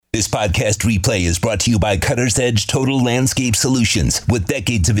This podcast replay is brought to you by Cutter's Edge Total Landscape Solutions. With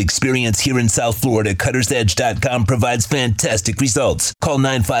decades of experience here in South Florida, CuttersEdge.com provides fantastic results. Call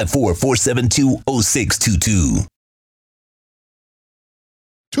 954-472-0622.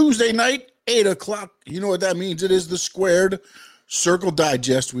 Tuesday night, 8 o'clock. You know what that means. It is the Squared Circle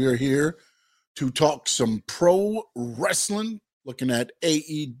Digest. We are here to talk some pro wrestling, looking at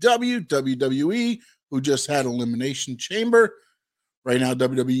AEW, WWE, who just had Elimination Chamber. Right now,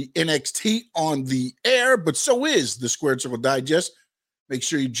 WWE NXT on the air, but so is the Squared Circle Digest. Make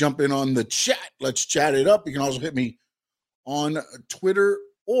sure you jump in on the chat. Let's chat it up. You can also hit me on Twitter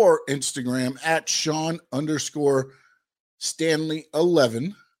or Instagram at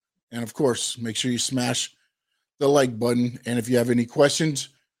Sean_Stanley11. And of course, make sure you smash the like button. And if you have any questions,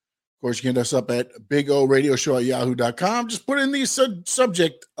 of course, you can hit us up at BigORadioshow@yahoo.com. Just put in the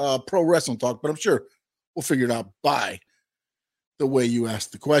subject pro wrestling talk, but I'm sure we'll figure it out by the way you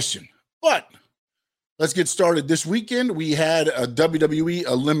asked the question. But let's get started. This weekend, we had a WWE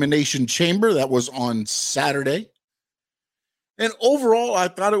Elimination Chamber that was on Saturday. And overall, I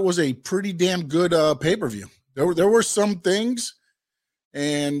thought it was a pretty damn good pay-per-view. There were some things,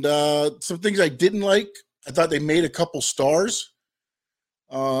 and some things I didn't like. I thought they made a couple stars.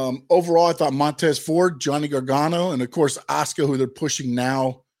 Overall, I thought Montez Ford, Johnny Gargano, and of course, Asuka, who they're pushing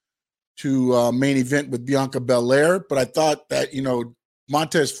now to main event with Bianca Belair. But I thought that,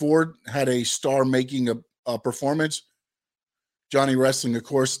 Montez Ford had a star-making a performance. Johnny Wrestling, of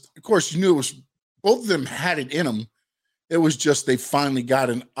course, you knew it was both of them had it in them. It was just they finally got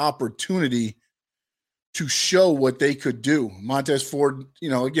an opportunity to show what they could do. Montez Ford,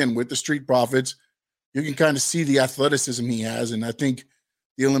 again, with the Street Profits, you can kind of see the athleticism he has. And I think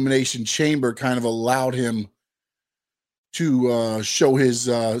the Elimination Chamber kind of allowed him to show his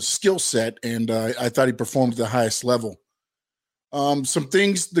skill set. And I thought he performed at the highest level. Some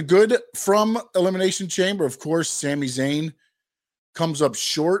things, the good from Elimination Chamber, of course, Sami Zayn comes up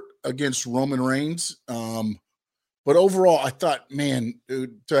short against Roman Reigns. But overall, I thought, man,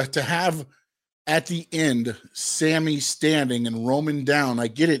 to have at the end Sami standing and Roman down, I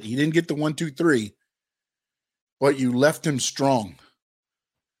get it. He didn't get the 1, 2, 3, but you left him strong.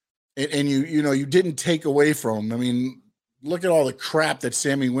 And you didn't take away from him. I mean, look at all the crap that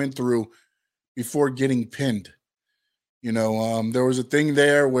Sami went through before getting pinned. There was a thing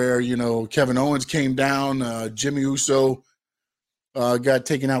there where, Kevin Owens came down, Jimmy Uso got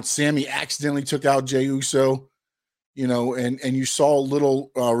taken out. Sami accidentally took out Jey Uso, and you saw a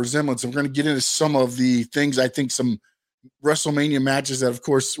little resemblance. I'm going to get into some of the things, I think some WrestleMania matches that, of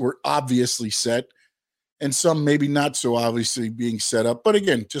course, were obviously set and some maybe not so obviously being set up. But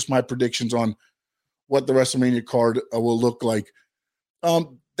again, just my predictions on what the WrestleMania card will look like.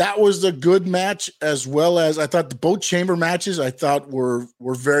 That was a good match, as well as I thought both chamber matches I thought were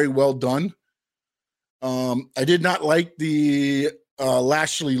very well done. I did not like the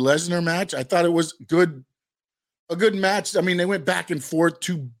Lashley Lesnar match. I thought it was a good match. I mean, they went back and forth,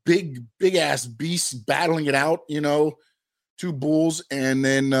 two big ass beasts battling it out, two bulls. And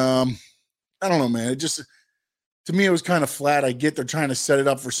then, I don't know, man, it just, to me, it was kind of flat. I get they're trying to set it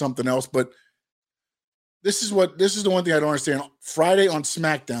up for something else, but this is the one thing I don't understand. Friday on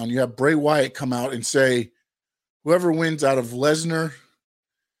SmackDown, you have Bray Wyatt come out and say, whoever wins out of Lesnar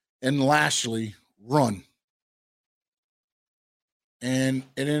and Lashley, run. And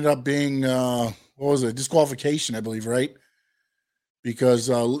it ended up being, what was it? Disqualification, I believe, right? Because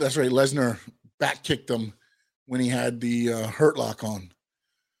that's right, Lesnar back kicked him when he had the Hurt Lock on.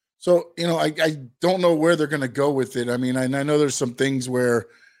 So, I don't know where they're going to go with it. I mean, I know there's some things where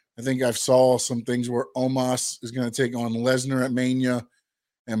I think I've saw some things where Omos is going to take on Lesnar at Mania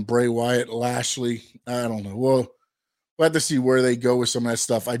and Bray Wyatt, Lashley. I don't know. We'll have to see where they go with some of that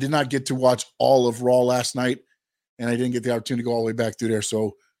stuff. I did not get to watch all of Raw last night, and I didn't get the opportunity to go all the way back through there.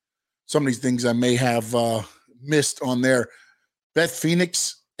 So some of these things I may have missed on there. Beth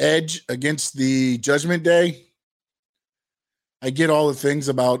Phoenix, Edge against the Judgment Day. I get all the things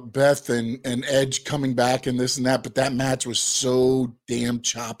about Beth and Edge coming back and this and that, but that match was so damn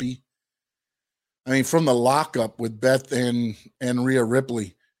choppy. I mean, from the lockup with Beth and Rhea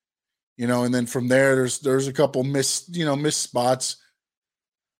Ripley, and then from there, there's a couple missed spots.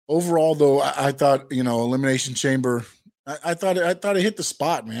 Overall, though, I thought, Elimination Chamber, I thought it hit the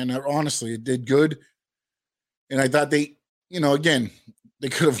spot, man. Honestly, it did good. And I thought they, again, they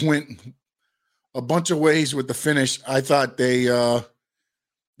could have went a bunch of ways with the finish. I thought they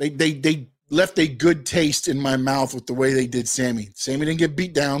left a good taste in my mouth with the way they did Sami. Sami didn't get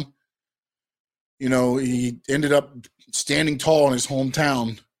beat down. He ended up standing tall in his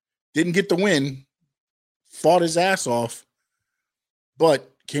hometown. Didn't get the win. Fought his ass off.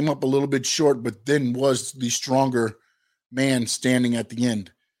 But came up a little bit short, but then was the stronger man standing at the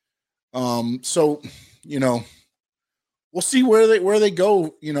end. So, we'll see where they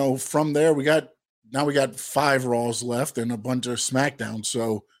go, from there. We got 5 Raws left and a bunch of SmackDown.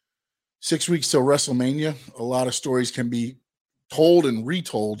 So 6 weeks till WrestleMania. A lot of stories can be told and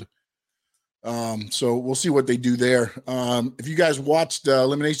retold. So we'll see what they do there. If you guys watched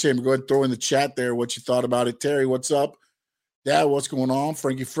Elimination Chamber, go ahead and throw in the chat there what you thought about it. Terry, what's up? Dad, what's going on?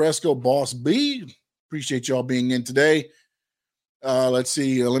 Frankie Fresco, Boss B. Appreciate y'all being in today. Let's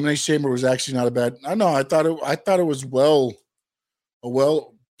see. Elimination Chamber was actually not a bad. I know. I thought it was a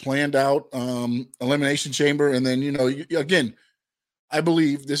well planned out Elimination Chamber. And then, again, I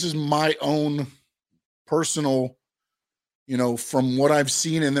believe this is my own personal, from what I've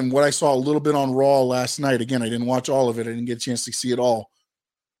seen and then what I saw a little bit on Raw last night. Again, I didn't watch all of it. I didn't get a chance to see it all.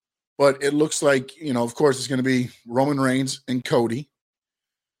 But it looks like, of course, it's going to be Roman Reigns and Cody.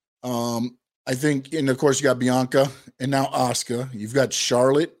 I think, and of course, you got Bianca and now Asuka. You've got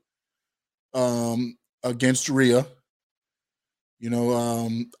Charlotte against Rhea.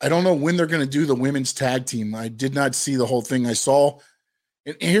 I don't know when they're going to do the women's tag team. I did not see the whole thing. I saw,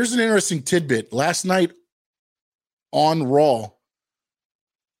 and here's an interesting tidbit. Last night on Raw,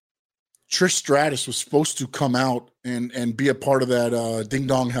 Trish Stratus was supposed to come out and be a part of that Ding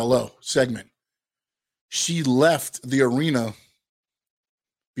Dong Hello segment. She left the arena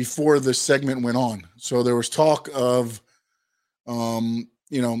before the segment went on. So there was talk of, I don't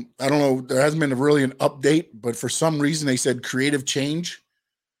know, there hasn't been really an update, but for some reason they said creative change.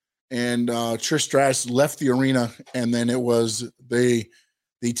 And Trish Stratus left the arena, and then it was the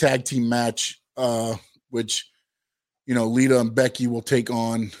tag team match, which, Lita and Becky will take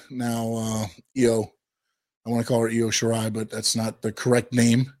on now Io. I want to call her Io Shirai, but that's not the correct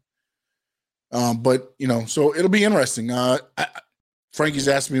name. But, so it'll be interesting. Frankie's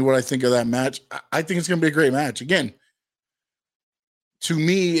asked me what I think of that match. I think it's going to be a great match. Again, to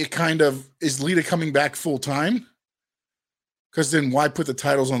me, it kind of is Lita coming back full time, because then why put the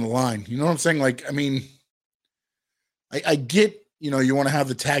titles on the line? You know what I'm saying? Like, I mean, I get, you want to have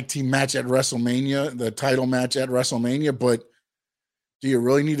the tag team match at WrestleMania, the title match at WrestleMania, but do you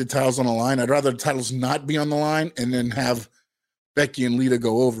really need the titles on the line? I'd rather the titles not be on the line and then have Becky and Lita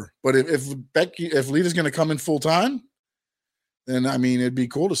go over. But if Lita's going to come in full time, then I mean, it'd be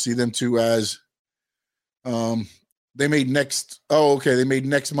cool to see them two as they made next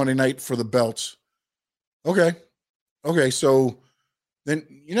Monday night for the belts. Okay. So then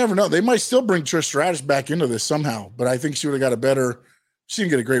you never know. They might still bring Trish Stratus back into this somehow, but I think she would have got she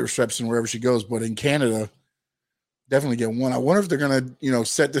didn't get a great reception wherever she goes, but in Canada, definitely get one. I wonder if they're going to,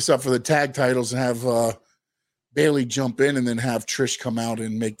 set this up for the tag titles and have Bayley jump in and then have Trish come out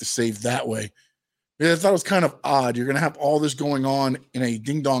and make the save that way. I thought it was kind of odd. You're going to have all this going on in a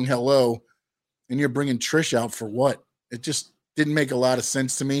Ding Dong Hello, and you're bringing Trish out for what? It just didn't make a lot of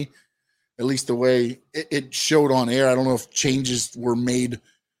sense to me, at least the way it showed on air. I don't know if changes were made,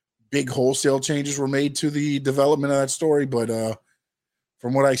 big wholesale changes were made to the development of that story, but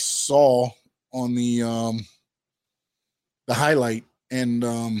from what I saw on the highlight, and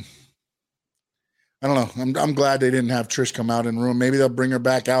I don't know. I'm glad they didn't have Trish come out and ruin. Maybe they'll bring her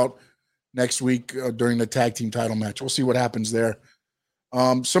back out next week during the tag team title match. We'll see what happens there.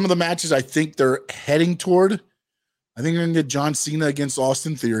 Some of the matches I think they're heading toward, I think they're going to get John Cena against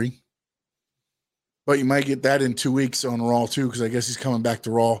Austin Theory. But you might get that in 2 weeks on Raw too, because I guess he's coming back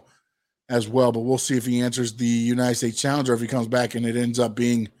to Raw as well. But we'll see if he answers the United States Challenge or if he comes back and it ends up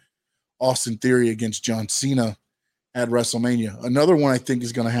being Austin Theory against John Cena at WrestleMania. Another one I think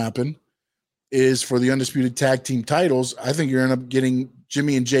is going to happen is for the Undisputed Tag Team titles. I think you're going to end up getting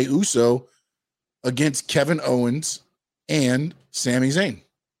Jimmy and Jey Uso against Kevin Owens and Sami Zayn.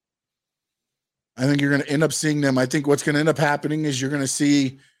 I think you're going to end up seeing them. I think what's going to end up happening is you're going to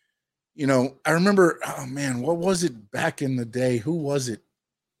see, I remember, oh man, what was it back in the day? Who was it?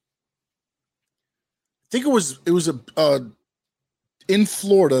 I think it was in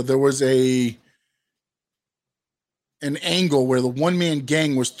Florida, there was an angle where the one-man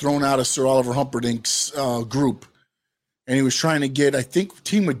gang was thrown out of Sir Oliver Humperdinck's group. And he was trying to get, I think,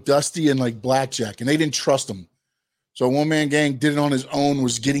 team with Dusty and like Blackjack, and they didn't trust him. So one-man gang did it on his own,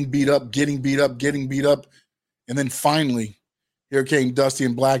 was getting beat up. And then finally, here came Dusty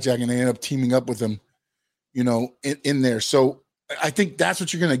and Blackjack, and they ended up teaming up with him, in there. So I think that's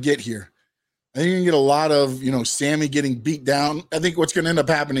what you're going to get here. I think you're going to get a lot of, Sammy getting beat down. I think what's going to end up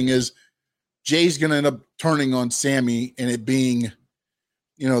happening is Jay's going to end up turning on Sammy, and it being,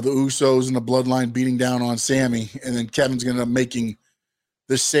 the Usos and the Bloodline beating down on Sammy, and then Kevin's going to end up making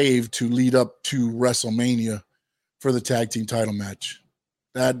the save to lead up to WrestleMania for the tag team title match.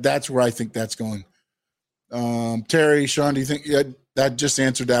 That's where I think that's going. Terry, Sean, do you think that just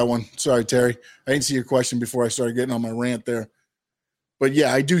answered that one? Sorry, Terry. I didn't see your question before I started getting on my rant there. But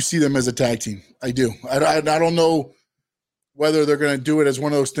yeah, I do see them as a tag team. I do. I don't know whether they're going to do it as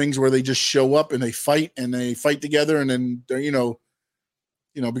one of those things where they just show up and they fight together, and then they're,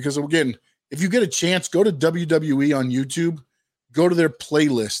 because again, if you get a chance, go to WWE on YouTube, go to their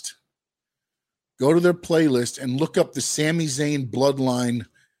playlist. Go to their playlist and look up the Sami Zayn Bloodline.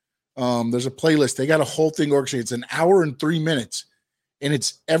 There's a playlist. They got a whole thing orchestrated. It's an hour and 3 minutes, and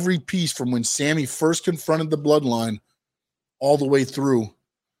it's every piece from when Sami first confronted the Bloodline all the way through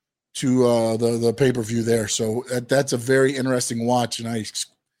to the pay-per-view there. So that's a very interesting watch. And I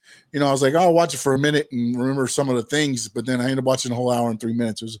was like, I'll watch it for a minute and remember some of the things, but then I ended up watching the whole hour and 3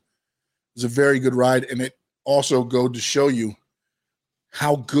 minutes. It was a very good ride, and it also goes to show you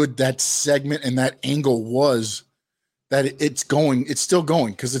how good that segment and that angle was, that it's still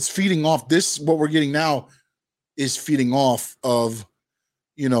going, because it's feeding off this. What we're getting now is feeding off of,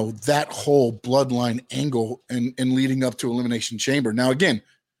 that whole Bloodline angle and leading up to Elimination Chamber. Now, again,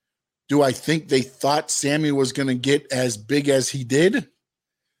 do I think they thought Sami was going to get as big as he did?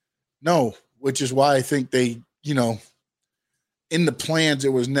 No, which is why I think they, in the plans,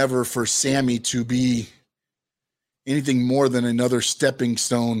 it was never for Sami to be anything more than another stepping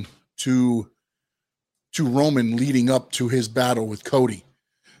stone to Roman leading up to his battle with Cody.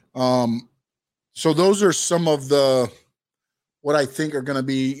 So those are some of what I think are going to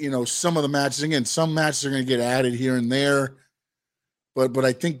be, some of the matches. Again, some matches are going to get added here and there, but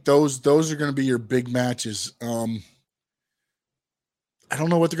I think those are going to be your big matches. I don't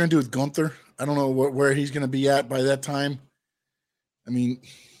know what they're going to do with Gunther. I don't know where he's going to be at by that time. I mean,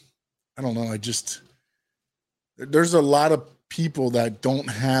 I don't know. There's a lot of people that don't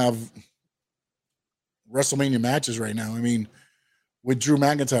have WrestleMania matches right now. I mean, with Drew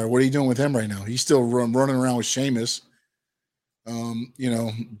McIntyre, what are you doing with him right now? He's still running around with Sheamus, doing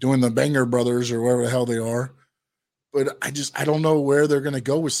the Banger Brothers or whatever the hell they are. But I don't know where they're going to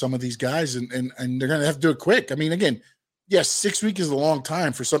go with some of these guys, and they're going to have to do it quick. I mean, again, yes, 6 weeks is a long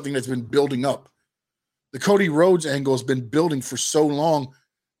time for something that's been building up. The Cody Rhodes angle has been building for so long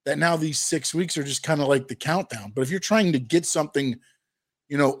that now these 6 weeks are just kind of like the countdown. But if you're trying to get something,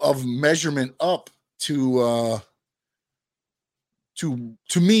 of measurement up to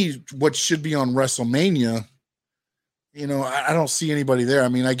me, what should be on WrestleMania, I don't see anybody there. I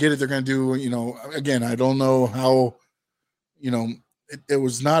mean, I get it. They're going to do, again, I don't know how, it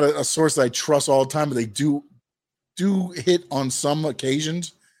was not a source that I trust all the time, but they do hit on some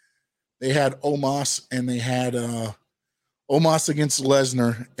occasions. They had Omos, and they had Omos against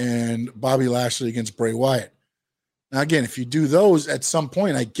Lesnar and Bobby Lashley against Bray Wyatt. Now, again, if you do those at some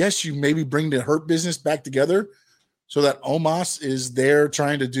point, I guess you maybe bring the Hurt Business back together so that Omos is there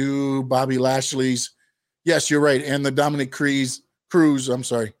trying to do Bobby Lashley's. Yes, you're right. And the Dominic Cruz, I'm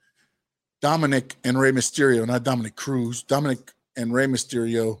sorry. Dominic and Rey Mysterio, not Dominic Cruz. Dominic and Rey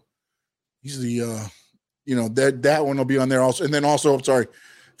Mysterio. He's the, that one will be on there also. And then also, I'm sorry,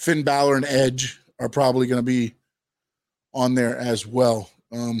 Finn Balor and Edge are probably going to be on there as well.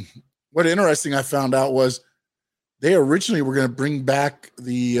 What interesting I found out was they originally were going to bring back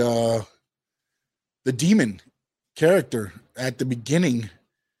the Demon character at the beginning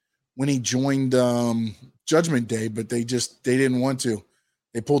when he joined Judgment Day, but they didn't want to.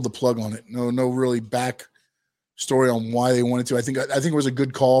 They pulled the plug on it. No really back story on why they wanted to. I think it was a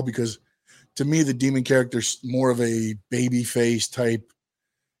good call, because to me, the Demon character is more of a baby face type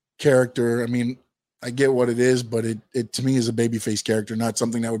character. I mean, I get what it is, but it to me is a babyface character, not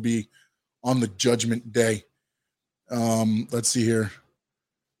something that would be on the Judgment Day. Let's see here.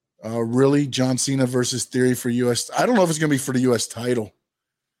 Really, John Cena versus Theory for US. I don't know if it's going to be for the US title.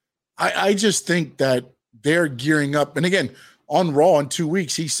 I just think that they're gearing up. And again, on Raw in 2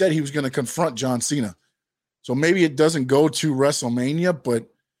 weeks, he said he was going to confront John Cena. So maybe it doesn't go to WrestleMania,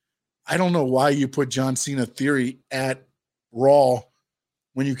 but I don't know why you put John Cena Theory at Raw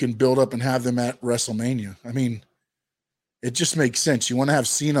when you can build up and have them at WrestleMania. I mean, it just makes sense. You want to have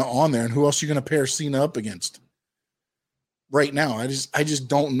Cena on there, and who else are you going to pair Cena up against right now? I just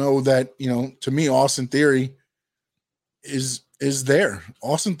don't know that, to me, Austin Theory is there.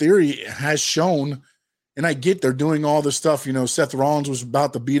 Austin Theory has shown, and I get they're doing all this stuff. Seth Rollins was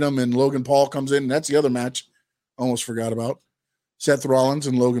about to beat him, and Logan Paul comes in, and that's the other match I almost forgot about. Seth Rollins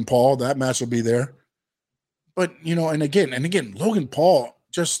and Logan Paul, that match will be there. But, and again, Logan Paul,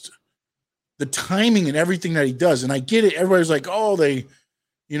 just the timing and everything that he does. And I get it. Everybody's like, oh, they,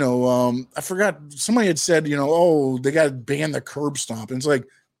 I forgot. Somebody had said, oh, they got to ban the curb stomp. And it's like,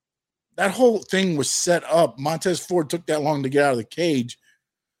 that whole thing was set up. Montez Ford took that long to get out of the cage.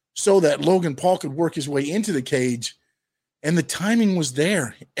 so that Logan Paul could work his way into the cage, and the timing was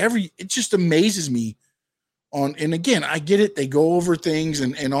there. It just amazes me and again, I get it. They go over things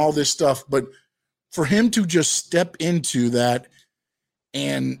and all this stuff, but for him to just step into that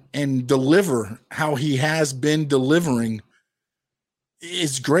and deliver how he has been delivering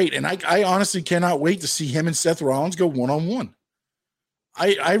is great. And I honestly cannot wait to see him and Seth Rollins go one-on-one.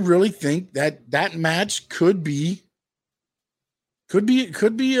 I really think that match could be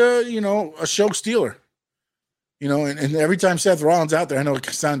a show stealer. And every time Seth Rollins out there, I know it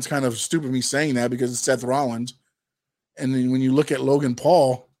sounds kind of stupid me saying that because it's Seth Rollins. And then when you look at Logan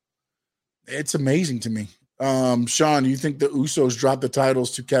Paul, it's amazing to me. Sean, do you think the Usos dropped the titles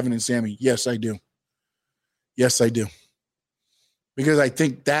to Kevin and Sami? Yes, I do. Yes, I do. Because I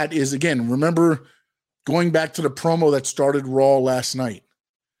think that is, again, remember going back to the promo that started Raw last night.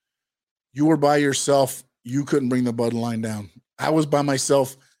 You were by yourself. You couldn't bring the bloodline down. I was by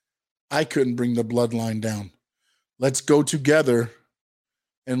myself. I couldn't bring the bloodline down. Let's go together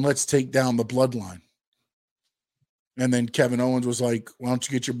and let's take down the bloodline. And then Kevin Owens was like, why don't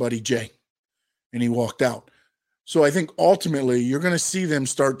you get your buddy Jay? And he walked out. So I think ultimately you're going to see them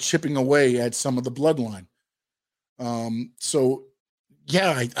start chipping away at some of the bloodline. I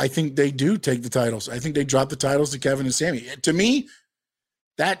think they do take the titles. I think they drop the titles to Kevin and Sami. To me,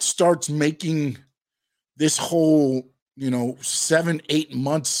 that starts making this whole, 7-8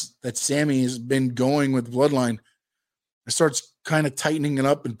 months that Sami has been going with bloodline, it starts kind of tightening it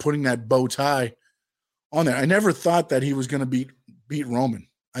up and putting that bow tie on there. I never thought that he was going to beat Roman.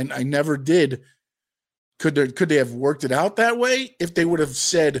 I never did. Could they have worked it out that way if they would have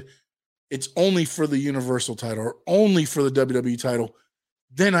said it's only for the Universal title or only for the WWE title?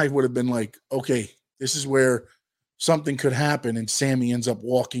 Then I would have been like, okay, this is where something could happen and Sami ends up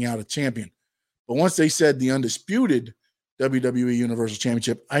walking out a champion. But once they said the undisputed WWE Universal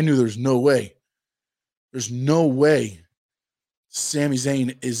Championship, I knew there's no way. There's no way Sami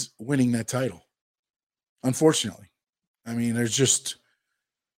Zayn is winning that title. Unfortunately. I mean, there's just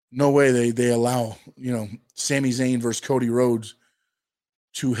no way they allow, Sami Zayn versus Cody Rhodes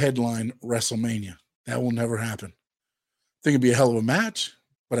to headline WrestleMania. That will never happen. I think it'd be a hell of a match,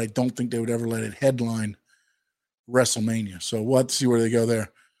 but I don't think they would ever let it headline WrestleMania. So we'll have to see where they go there.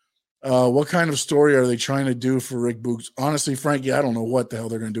 What kind of story are they trying to do for Rick Boogs? Honestly, Frankie, I don't know what the hell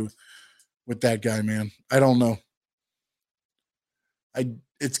they're going to do with that guy, man. I don't know.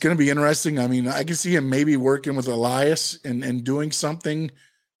 It's going to be interesting. I mean, I can see him maybe working with Elias and doing something.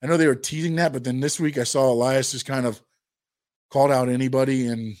 I know they were teasing that, but then this week I saw Elias just kind of called out anybody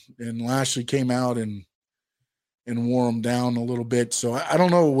and Lashley came out and wore him down a little bit. So I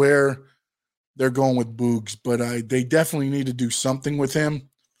don't know where they're going with Boogs, but they definitely need to do something with him.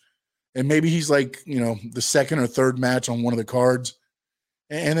 And maybe he's like, the second or third match on one of the cards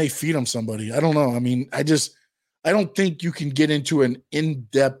and they feed him somebody. I don't know. I mean, I don't think you can get into an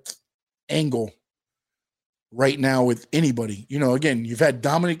in-depth angle right now with anybody. Again, you've had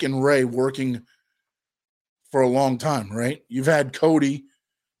Dominic and Rey working for a long time, right? You've had Cody,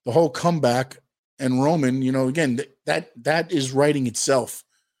 the whole comeback, and Roman, again, that is writing itself.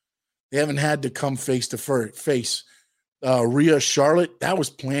 They haven't had to come face to face. Rhea Charlotte, that was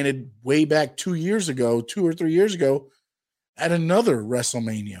planted way back 2 or 3 years ago at another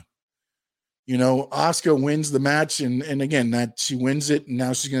WrestleMania. Asuka wins the match and again, that she wins it. And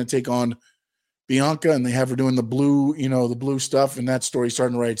now she's going to take on Bianca and they have her doing the blue, the blue stuff. And that story's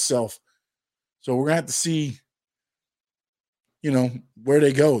starting to write itself. So we're going to have to see, where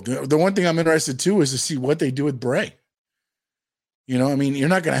they go. The one thing I'm interested too is to see what they do with Bray. I mean, you're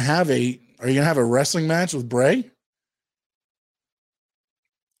not going to have are you going to have a wrestling match with Bray?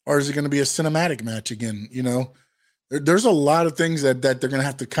 Or is it going to be a cinematic match again? There's a lot of things that they're going to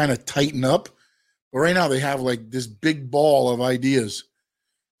have to kind of tighten up. But right now they have like this big ball of ideas.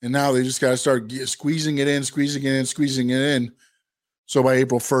 And now they just got to start squeezing it in. So by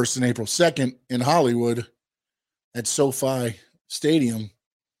April 1st and April 2nd in Hollywood at SoFi Stadium,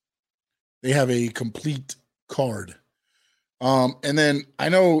 they have a complete card. And then I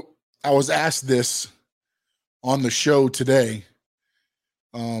know I was asked this on the show today.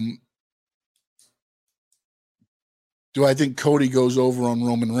 Do I think Cody goes over on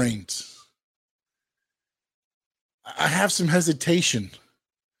Roman Reigns? I have some hesitation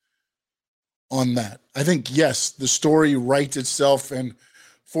on that. I think, yes, the story writes itself, and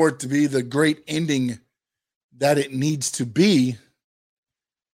for it to be the great ending that it needs to be,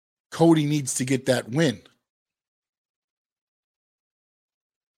 Cody needs to get that win.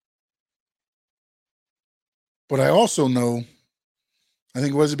 But I also know, I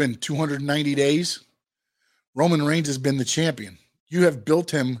think, it been 290 days? Roman Reigns has been the champion. You have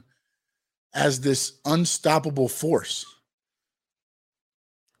built him as this unstoppable force.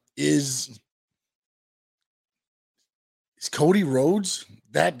 Is Cody Rhodes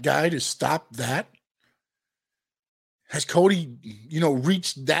that guy to stop that? Has Cody,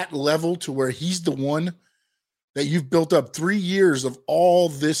 reached that level to where he's the one that you've built up 3 years of all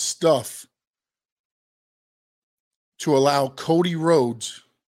this stuff to allow Cody Rhodes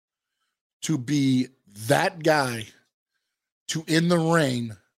to be that guy to end the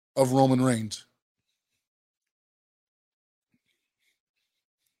reign of Roman Reigns?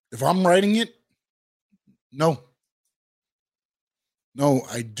 If I'm writing it, no. No,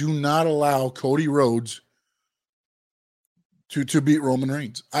 I do not allow Cody Rhodes to beat Roman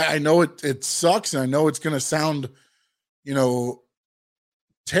Reigns. I know it sucks, and I know it's going to sound,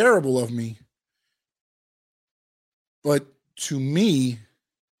 terrible of me. But to me,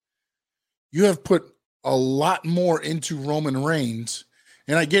 you have put a lot more into Roman Reigns,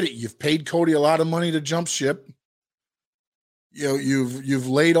 and I get it. You've paid Cody a lot of money to jump ship. You've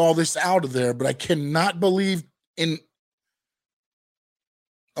laid all this out of there, but I cannot believe in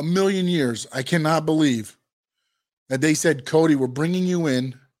a million years, I cannot believe that they said, Cody, we're bringing you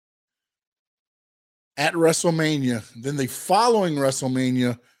in at WrestleMania. Then the following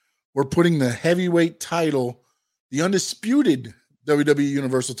WrestleMania, we're putting the heavyweight title, the undisputed WWE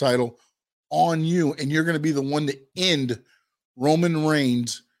Universal title, on you, and you're going to be the one to end Roman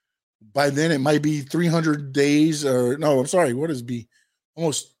Reigns. By then, it might be 300 days, or no, I'm sorry, what is it be?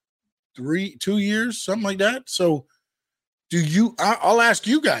 Almost 2 years, something like that. So, I'll ask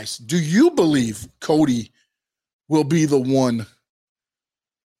you guys, do you believe Cody will be the one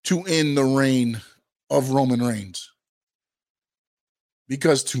to end the reign of Roman Reigns?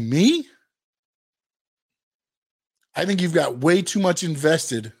 Because to me, I think you've got way too much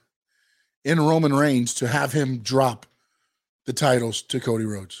invested in Roman Reigns to have him drop the titles to Cody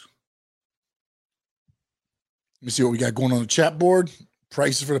Rhodes. Let me see what we got going on the chat board.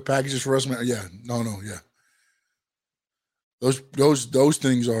 Prices for the packages for WrestleMania. Yeah, yeah. Those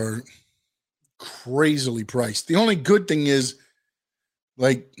things are crazily priced. The only good thing is,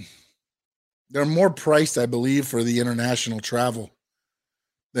 they're more priced, I believe, for the international travel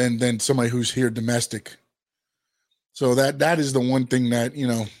than somebody who's here domestic. So that is the one thing that,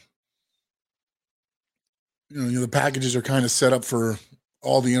 the packages are kind of set up for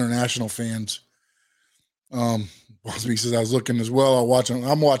all the international fans. Bosby says I was looking as well.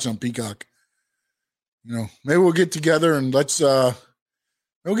 I'm watching on Peacock. Maybe we'll get together and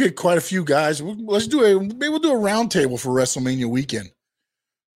we'll get quite a few guys. Maybe we'll do a round table for WrestleMania weekend.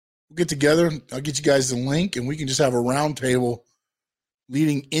 We'll get together. I'll get you guys the link, and we can just have a round table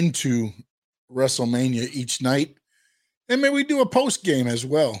leading into WrestleMania each night. And maybe we do a post game as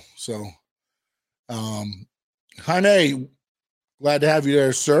well. So, Jaime, glad to have you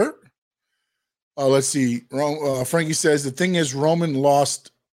there, sir. Let's see. Frankie says the thing is Roman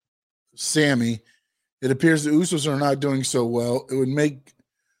lost Sammy. It appears the Usos are not doing so well. It would make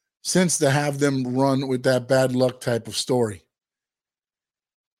sense to have them run with that bad luck type of story.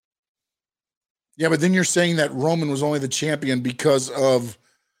 Yeah, but then you're saying that Roman was only the champion because of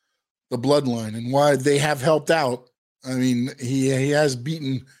the bloodline and why they have helped out. I mean, he has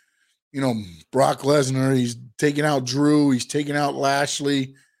beaten, Brock Lesnar. He's taken out Drew. He's taken out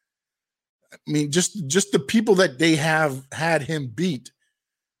Lashley. I mean, just the people that they have had him beat.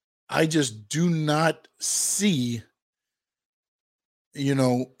 I just do not see,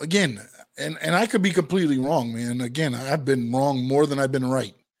 again, and I could be completely wrong, man. Again, I've been wrong more than I've been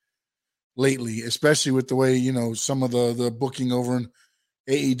right lately, especially with the way, some of the booking over in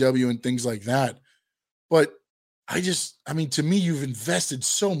AEW and things like that. But to me, you've invested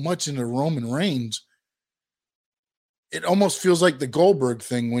so much into Roman Reigns. It almost feels like the Goldberg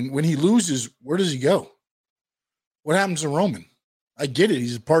thing. When he loses, where does he go? What happens to Roman? I get it.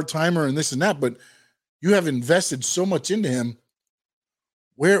 He's a part-timer and this and that, but you have invested so much into him.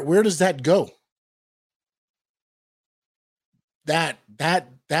 Where does that go? That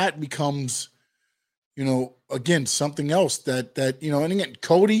becomes, again, something else that, and again,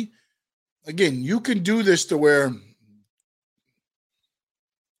 Cody, again, you can do this to where,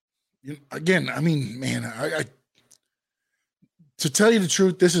 again, I mean, man, I to tell you the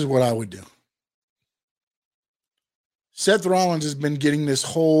truth, this is what I would do. Seth Rollins has been getting this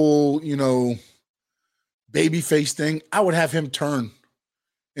whole, babyface thing. I would have him turn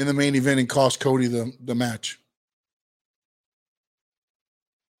in the main event and cost Cody the match.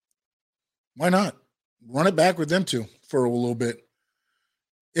 Why not? Run it back with them two for a little bit.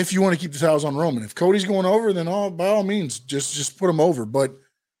 If you want to keep the titles on Roman. If Cody's going over, then by all means, just put him over. But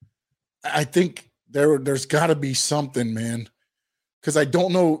I think there's got to be something, man, because I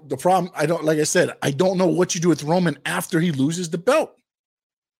don't know the problem. Like I said, I don't know what you do with Roman after he loses the belt.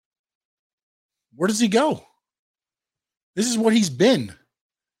 Where does he go? This is what he's been.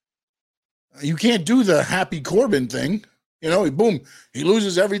 You can't do the Happy Corbin thing. Boom, he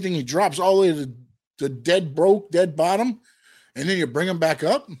loses everything. He drops all the way to the dead bottom, and then you bring him back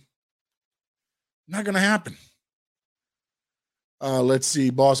up. Not going to happen. Let's see,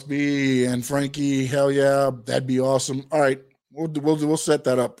 Boss B and Frankie. Hell yeah, that'd be awesome. All right, we'll set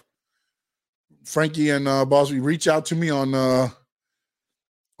that up. Frankie and Boss B, reach out to me on the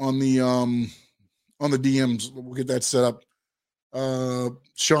DMs. We'll get that set up.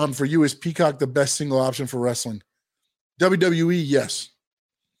 Sean, for you, is Peacock the best single option for wrestling? WWE, yes.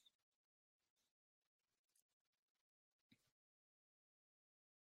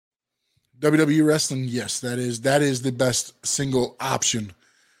 WWE wrestling, yes, that is the best single option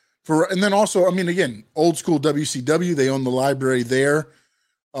and then also, again, old school WCW, they own the library there.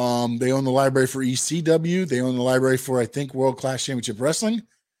 They own the library for ECW. They own the library for, I think, World Class Championship Wrestling.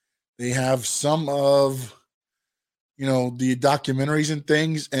 They have some of, the documentaries and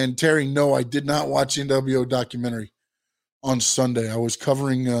things. And Terry, no, I did not watch NWO documentary on Sunday. I was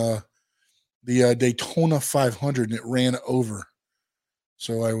covering the Daytona 500 and it ran over.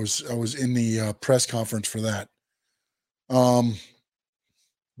 So I was in the press conference for that.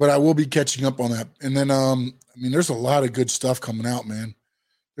 But I will be catching up on that. And then, there's a lot of good stuff coming out, man.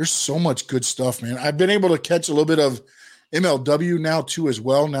 There's so much good stuff, man. I've been able to catch a little bit of MLW now too, as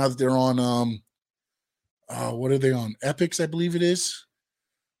well. Now that they're on, what are they on? Epics, I believe it is.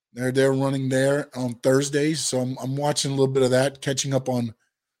 They're running there on Thursdays. So I'm watching a little bit of that, catching up on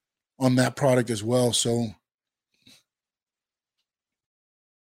that product as well. So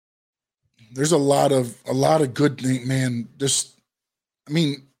there's a lot of good things, man.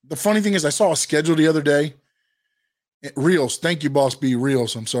 The funny thing is I saw a schedule the other day. Reels. Thank you, Boss B.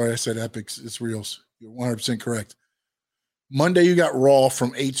 Reels. I'm sorry I said Epics. It's Reels. You're 100% correct. Monday, you got Raw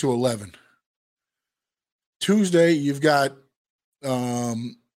from 8 to 11. Tuesday, you've got NXT,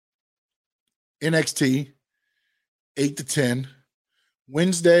 8 to 10.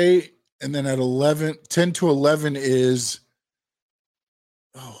 Wednesday, and then at 10 to 11 is,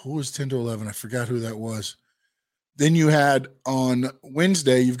 who was 10 to 11? I forgot who that was. Then you had on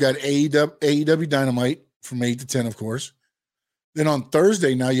Wednesday, you've got AEW Dynamite from 8 to 10, of course. Then on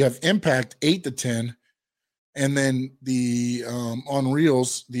Thursday, now you have Impact 8 to 10. And then the on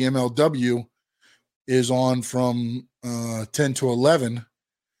Reels, the MLW is on from 10 to 11. And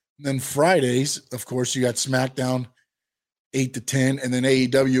then Fridays, of course, you got SmackDown 8 to 10. And then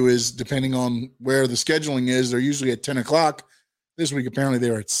AEW is, depending on where the scheduling is, they're usually at 10 o'clock. This week, apparently,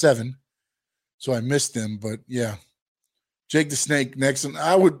 they were at 7. So I missed them. But yeah, Jake the Snake next. And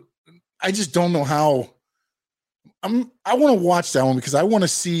I just don't know how. I want to watch that one because I want to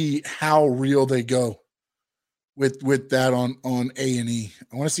see how real they go with that on A&E.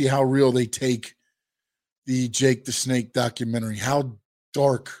 I want to see how real they take the Jake the Snake documentary. How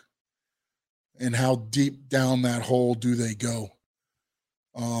dark and how deep down that hole do they go?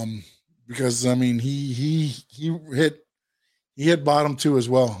 Because he hit bottom too as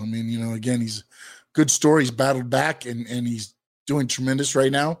well. Again, he's good story. He's battled back and he's doing tremendous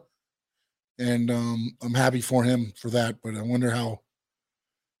right now. And I'm happy for him for that. But I wonder how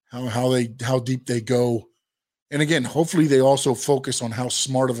deep they go. And again, hopefully they also focus on how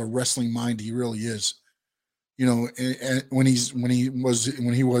smart of a wrestling mind he really is. And when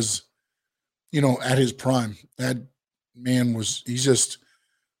he was, at his prime, that man he's just,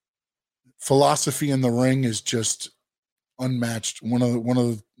 philosophy in the ring is just unmatched. One of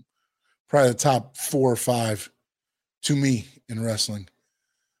the probably the top 4 or 5 to me in wrestling.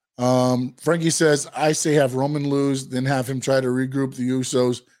 Frankie says, I say have Roman lose, then have him try to regroup the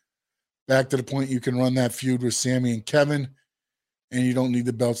Usos back to the point you can run that feud with Sami and Kevin, and you don't need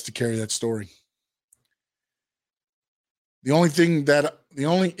the belts to carry that story. The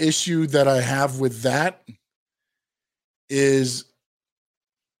only issue that I have with that is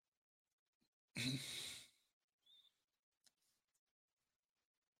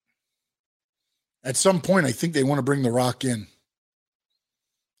at some point, I think they want to bring The Rock in.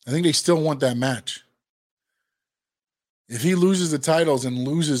 I think they still want that match. If he loses the titles and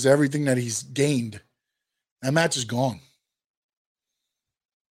loses everything that he's gained, that match is gone.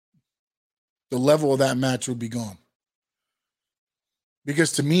 The level of that match would be gone.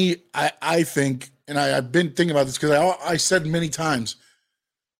 Because to me, I think, and I've been thinking about this because I said many times,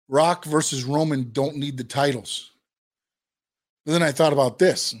 Rock versus Roman don't need the titles. But then I thought about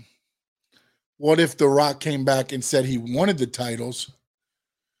this. What if The Rock came back and said he wanted the titles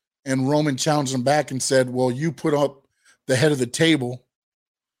and Roman challenged him back and said, well, you put up the head of the table.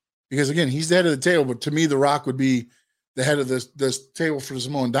 Because again, he's the head of the table, but to me, The Rock would be the head of this table for the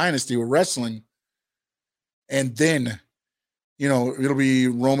Samoan dynasty with wrestling. And then, it'll be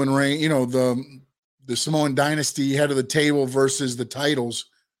Roman Reigns, the Samoan dynasty head of the table versus the titles.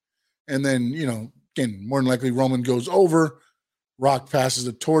 And then, again, more than likely Roman goes over. Rock passes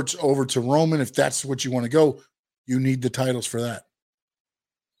the torch over to Roman. If that's what you want to go, you need the titles for that.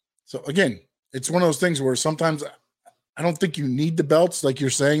 So again, it's one of those things where sometimes I don't think you need the belts like you're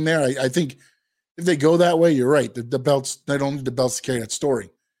saying there. I think if they go that way, you're right. The belts, they don't need the belts to carry that story.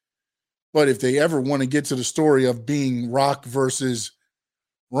 But if they ever want to get to the story of being Rock versus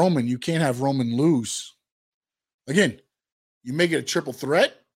Roman, you can't have Roman lose. Again, you make it a triple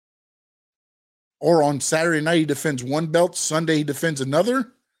threat, or on Saturday night he defends one belt, Sunday he defends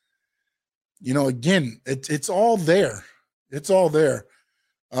another. Again, it's all there. It's all there.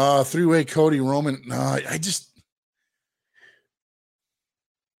 Three-way Cody Roman. No, I just,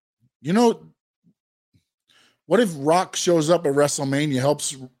 what if Rock shows up at WrestleMania,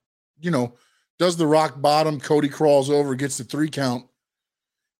 helps, does the rock bottom, Cody crawls over, gets the 3 count,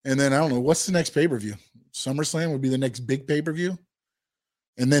 and then I don't know, what's the next pay-per-view? SummerSlam would be the next big pay-per-view.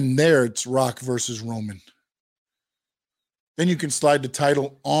 And then there it's Rock versus Roman. Then you can slide the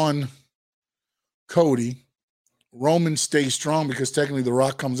title on Cody. Roman stays strong because technically The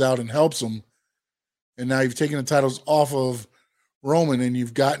Rock comes out and helps him. And now you've taken the titles off of Roman and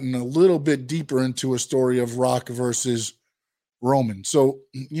you've gotten a little bit deeper into a story of Rock versus Roman. So,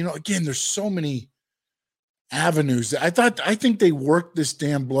 again, there's so many avenues. I think they worked this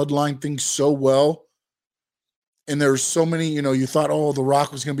damn bloodline thing so well. And there's so many, you thought, oh, The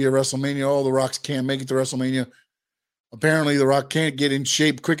Rock was going to be at WrestleMania. Oh, The Rock can't make it to WrestleMania. Apparently, The Rock can't get in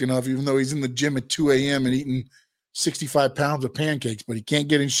shape quick enough, even though he's in the gym at 2 a.m. and eating 65 pounds of pancakes, but he can't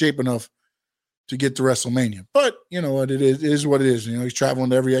get in shape enough to get to WrestleMania. But you know what, it is what it is. He's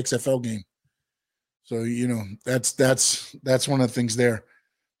traveling to every XFL game. So, that's one of the things there.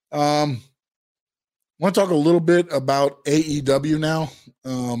 I want to talk a little bit about AEW now.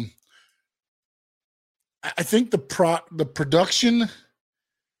 I think the production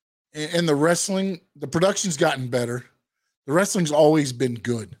and the wrestling, the production's gotten better. The wrestling's always been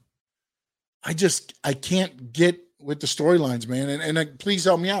good. I can't get with the storylines, man. And please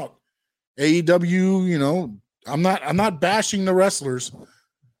help me out. AEW, I'm not bashing the wrestlers.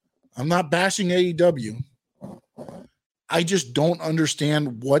 I'm not bashing AEW. I just don't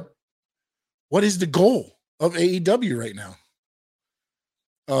understand what is the goal of AEW right now.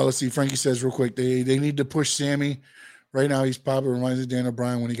 Let's see. Frankie says real quick, they need to push Sammy. Right now he's popular. Reminds me of Daniel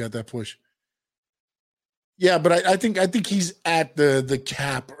Bryan when he got that push. Yeah, but I think he's at the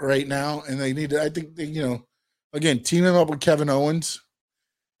cap right now, and they need to. I think again, team him up with Kevin Owens.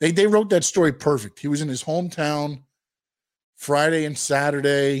 They wrote that story perfect. He was in his hometown Friday and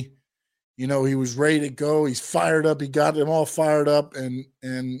Saturday. He was ready to go. He's fired up. He got them all fired up, and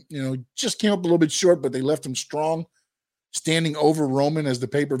just came up a little bit short, but they left him strong, standing over Roman as the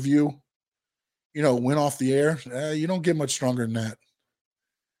pay-per-view, went off the air. You don't get much stronger than that.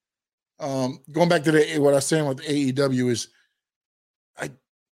 Going back to what I was saying with AEW is I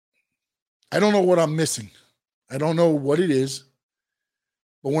don't know what I'm missing. I don't know what it is.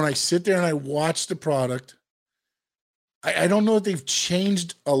 But when I sit there and I watch the product, I don't know if they've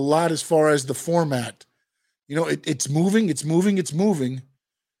changed a lot as far as the format. It's moving.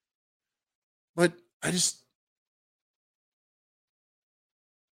 But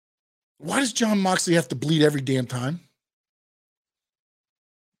why does Jon Moxley have to bleed every damn time?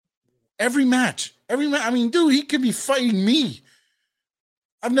 Every match. I mean, dude, he could be fighting me.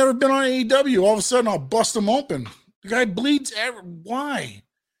 I've never been on AEW. All of a sudden, I'll bust him open. The guy bleeds. Why?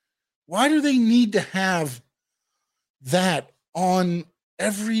 Why do they need to have that on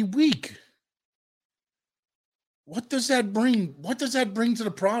every week? What does that bring? What does that bring to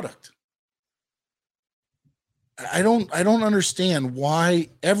the product? I don't understand why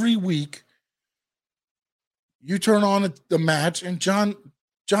every week you turn on the match and Jon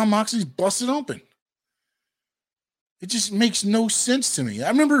Moxley's busted open. It just makes no sense to me. I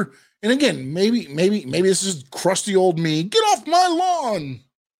remember, and again, maybe this is crusty old me. Get off my lawn.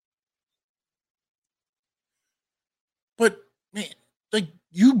 But man, like,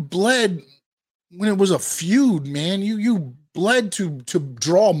 you bled when it was a feud, man. You bled to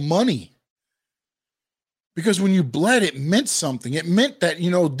draw money. Because when you bled, it meant something. It meant that,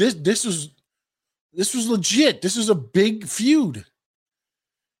 this was legit. This is a big feud.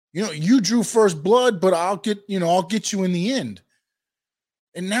 You drew first blood, but I'll get you in the end.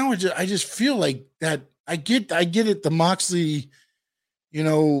 And now I just feel like that. I get it. The Moxley,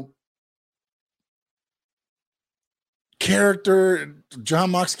 character,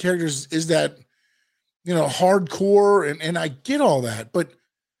 John Mox's character is that, hardcore, and I get all that, but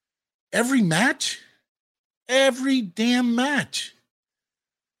every damn match.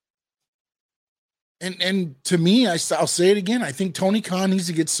 And to me, I'll say it again. I think Tony Khan needs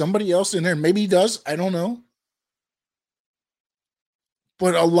to get somebody else in there. Maybe he does. I don't know.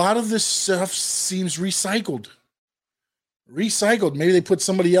 But a lot of this stuff seems recycled. Maybe they put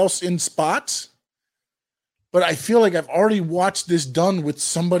somebody else in spots. But I feel like I've already watched this done with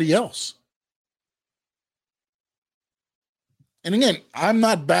somebody else. And again, I'm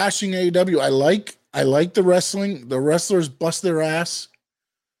not bashing AEW. I like the wrestling. The wrestlers bust their ass.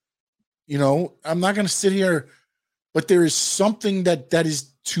 I'm not going to sit here, but there is something that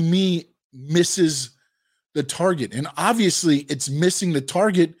is, to me, misses the target. And obviously it's missing the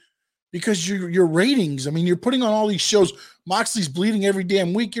target because your ratings. I mean, you're putting on all these shows. Moxley's bleeding every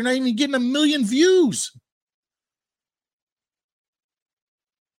damn week. You're not even getting 1 million views.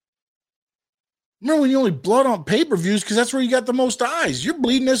 Remember when you only blood on pay-per-views because that's where you got the most eyes. You're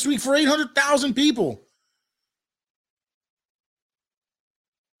bleeding this week for 800,000 people.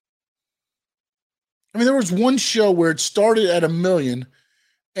 I mean, there was one show where it started at 1 million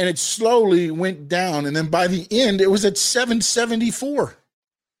and it slowly went down. And then by the end, it was at 774.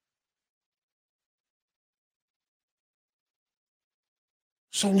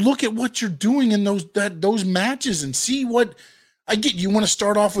 So look at what you're doing in those matches and see what I get. You want to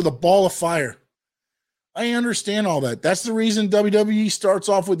start off with a ball of fire. I understand all that. That's the reason WWE starts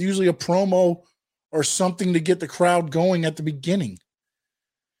off with usually a promo or something to get the crowd going at the beginning.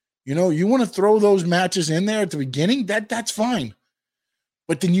 You want to throw those matches in there at the beginning, that's fine.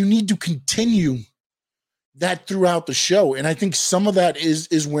 But then you need to continue that throughout the show. And I think some of that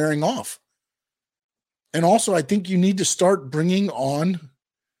is wearing off. And also, I think you need to start bringing on,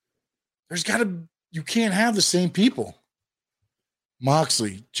 you can't have the same people.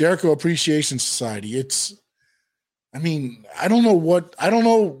 Moxley, Jericho Appreciation Society. I don't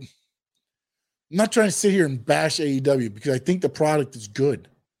know. I'm not trying to sit here and bash AEW because I think the product is good.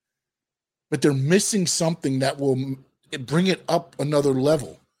 But they're missing something that will bring it up another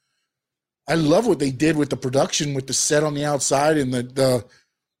level. I love what they did with the production, with the set on the outside and the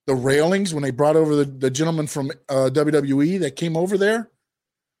railings when they brought over the gentleman from WWE that came over there.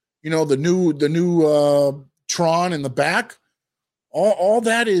 The new Tron in the back. All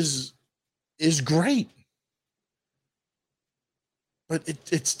that is great. But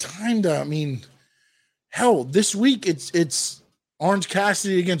it's time to, hell, this week it's Orange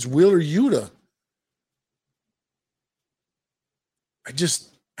Cassidy against Wheeler Yuta. I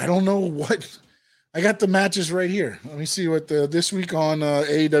don't know what. I got the matches right here. Let me see what this week on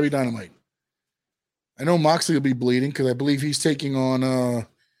AEW Dynamite. I know Moxley will be bleeding because I believe he's taking on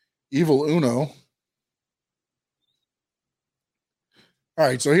Evil Uno. All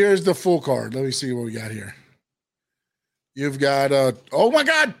right, so here's the full card. Let me see what we got here. You've got, oh my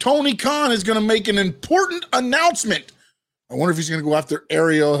God, Tony Khan is going to make an important announcement. I wonder if he's going to go after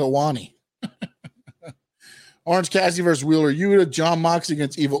Ariel Helwani. Orange Cassidy versus Wheeler Yuta. John Moxley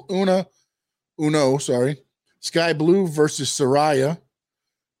against Evil Uno. Sky Blue versus Saraya.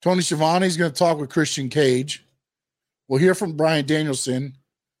 Tony Schiavone is going to talk with Christian Cage. We'll hear from Bryan Danielson.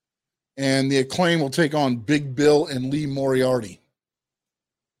 And the Acclaim will take on Big Bill and Lee Moriarty.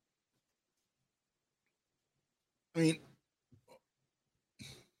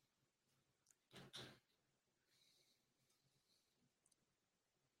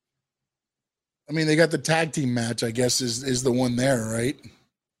 They got the tag team match, I guess, is the one there, right?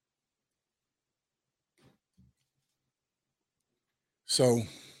 So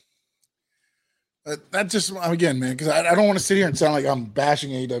that just, again, man, because I don't want to sit here and sound like I'm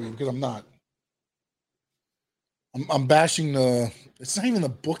bashing AEW because I'm not. I'm bashing it's not even the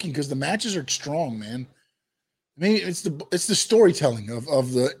booking because the matches are strong, man. It's the storytelling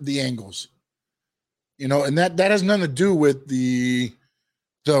of the angles, and that has nothing to do with the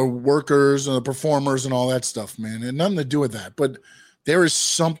workers and the performers and all that stuff, man. And nothing to do with that. But there is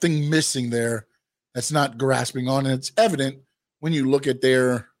something missing there that's not grasping on. And it's evident when you look at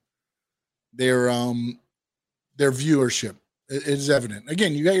their viewership. It is evident.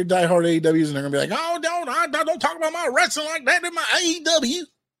 Again, you got your diehard AEWs and they're going to be like, oh, don't talk about my wrestling like that in my AEW.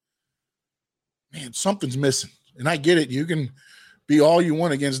 Man, something's missing. And I get it. You can be all you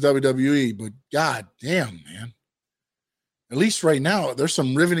want against WWE, but God damn, man. At least right now, there's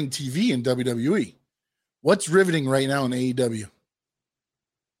some riveting TV in WWE. What's riveting right now in AEW?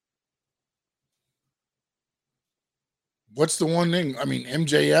 What's the one thing?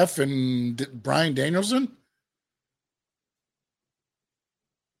 MJF and Bryan Danielson?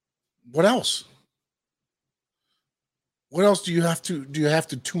 What else? What else do you have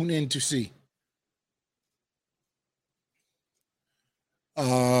to tune in to see?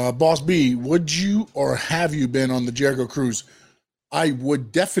 Boss B, would you or have you been on the Jericho cruise? I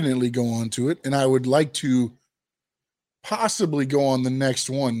would definitely go on to it, and I would like to possibly go on the next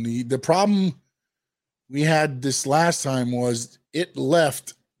one. The problem we had this last time was it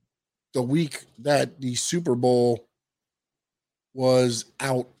left the week that the Super Bowl was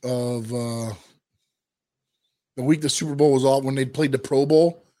out of the week the Super Bowl was off when they played the Pro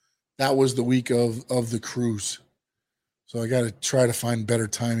Bowl. That was the week of the cruise. So I got to try to find better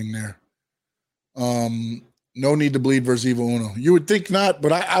timing there. No Need to Bleed versus Evil Uno. You would think not,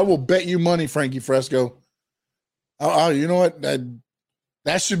 but I will bet you money, Frankie Fresco. You know what?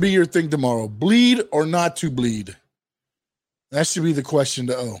 That should be your thing tomorrow. Bleed or not to bleed? That should be the question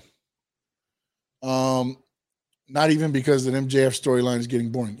to Not even because the MJF storyline is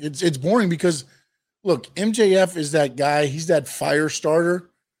getting boring. It's boring because, look, MJF is that guy. He's that fire starter,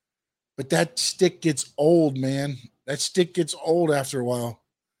 but that stick gets old, man. That stick gets old after a while,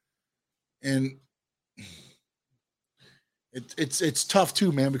 and it's tough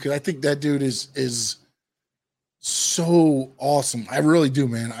too, man. Because I think that dude is so awesome. I really do,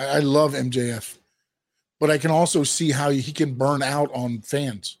 man. I love MJF, but I can also see how he can burn out on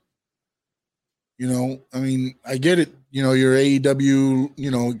fans. You know, I mean, I get it. You know, your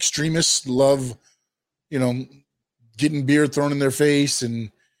AEW, extremists love, getting beer thrown in their face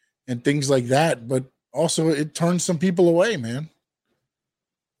and things like that. But also it turns some people away, man.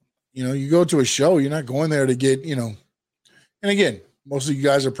 You go to a show, you're not going there to get, and again, most of you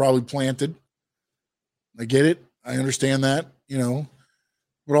guys are probably planted. I get it. I understand that,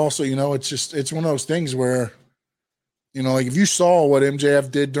 but also, it's one of those things where, like if you saw what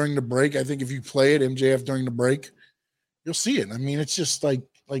MJF did during the break, I think if you play it, MJF during the break, you'll see it. I mean, it's just like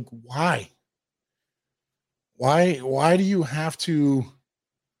why? Why do you have to?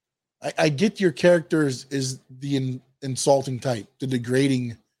 I get your characters is the insulting type, the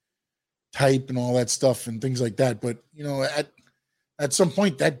degrading type, and all that stuff and things like that. But at some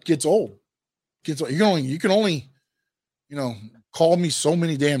point that gets old. You can only call me so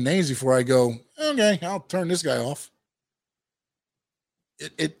many damn names before I go, okay, I'll turn this guy off.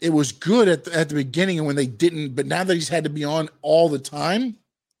 It was good at the beginning and when they didn't, but now that he's had to be on all the time,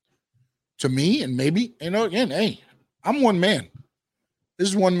 to me, and maybe, again, hey, I'm one man. This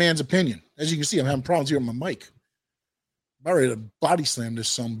is one man's opinion. As you can see, I'm having problems here with my mic. I'm ready to body slam this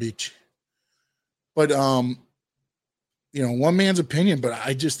some bitch. But one man's opinion, but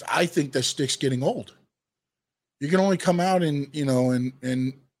I think that stick's getting old. You can only come out and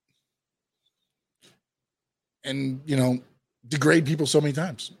degrade people so many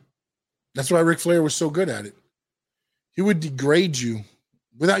times. That's why Ric Flair was so good at it. He would degrade you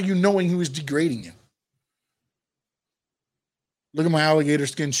without you knowing who was degrading you. Look at my alligator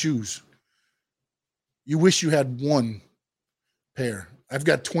skin shoes. You wish you had one pair. I've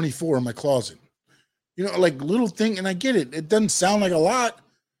got 24 in my closet. Like little thing, and I get it. It doesn't sound like a lot,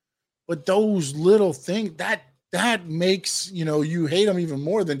 but those little things, that makes, you hate them even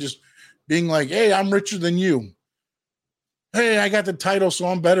more than just being like, hey, I'm richer than you. Hey, I got the title, so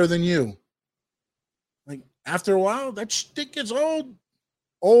I'm better than you. Like, after a while, that stick gets old.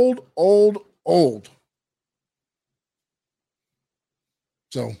 Old.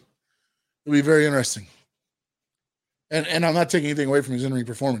 So, it'll be very interesting. And I'm not taking anything away from his in-ring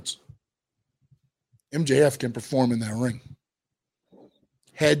performance. MJF can perform in that ring.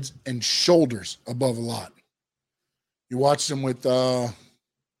 Heads and shoulders above a lot. You watched him with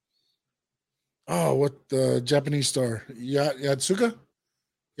what the Japanese star? Yatsuka?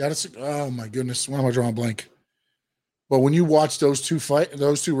 Oh my goodness. Why am I drawing a blank? But when you watch those two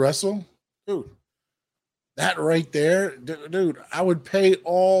wrestle, dude, that right there, dude, I would pay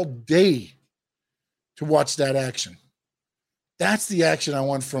all day to watch that action. That's the action I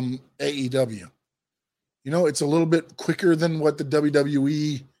want from AEW. It's a little bit quicker than what the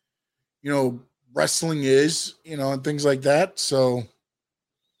WWE, wrestling is, and things like that. So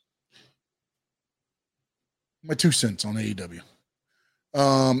my 2 cents on AEW.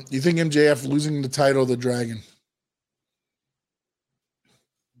 You think MJF losing the title of the Dragon?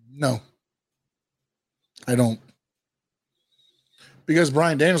 No, I don't. Because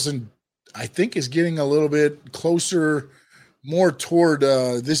Bryan Danielson, I think, is getting a little bit closer, more toward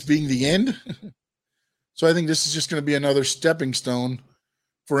this being the end. So I think this is just going to be another stepping stone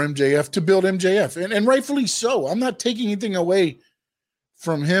for MJF to build MJF. And rightfully so. I'm not taking anything away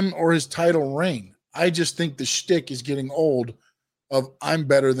from him or his title reign. I just think the shtick is getting old of I'm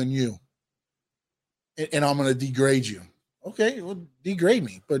better than you. And I'm going to degrade you. Okay, well, degrade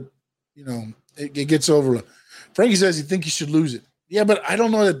me. But, It gets overlooked. Frankie says he thinks he should lose it. Yeah, but I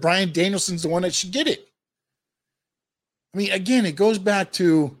don't know that Bryan Danielson's the one that should get it. I mean, again, it goes back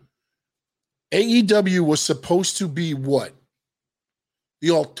to AEW was supposed to be what?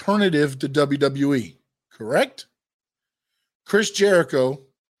 The alternative to WWE, correct? Chris Jericho,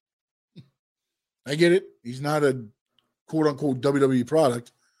 I get it. He's not a quote-unquote WWE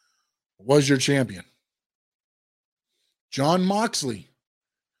product, was your champion. Jon Moxley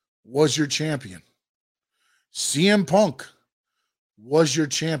was your champion. CM Punk was your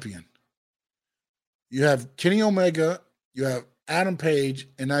champion. You have Kenny Omega, you have Adam Page,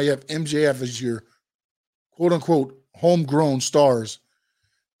 and now you have MJF as your quote-unquote homegrown stars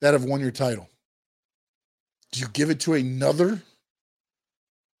that have won your title. Do you give it to another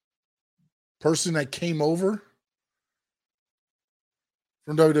person that came over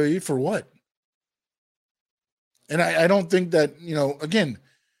from WWE for what? And I don't think that, again,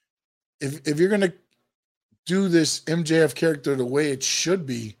 if you're going to do this MJF character the way it should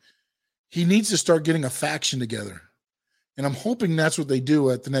be, he needs to start getting a faction together. And I'm hoping that's what they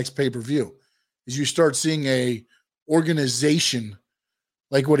do at the next pay-per-view, is you start seeing a organization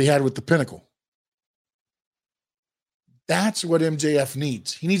like what he had with the Pinnacle. That's what MJF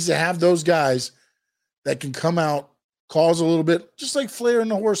needs. He needs to have those guys that can come out, cause a little bit, just like Flair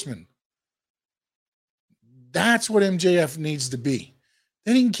and the Horsemen. That's what MJF needs to be.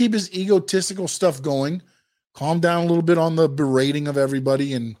 Then he can keep his egotistical stuff going, calm down a little bit on the berating of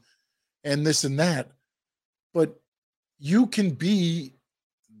everybody and this and that. But you can be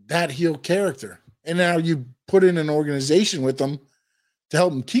that heel character. And now you put in an organization with them to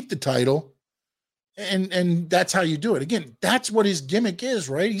help him keep the title. And that's how you do it. Again, that's what his gimmick is,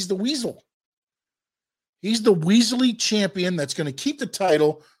 right? He's the Weasel. He's the Weaselly champion that's going to keep the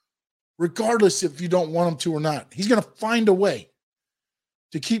title regardless if you don't want him to or not. He's going to find a way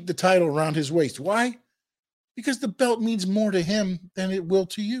to keep the title around his waist. Why? Because the belt means more to him than it will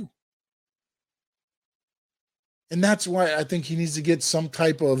to you. And that's why I think he needs to get some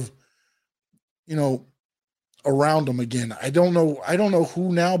type of, around him again. I don't know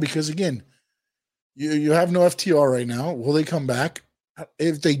who now, because again, you have no FTR right now. Will they come back?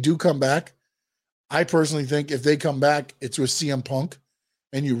 If they do come back, I personally think if they come back, it's with CM Punk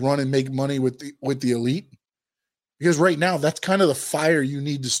and you run and make money with the Elite. Because right now, that's kind of the fire you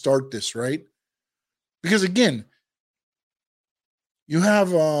need to start this, right? Because again, you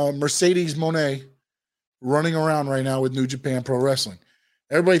have Mercedes Moné running around right now with New Japan Pro Wrestling.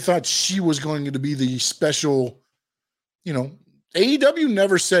 Everybody thought she was going to be the special, AEW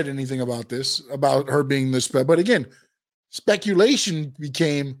never said anything about this, about her being this special. But again, speculation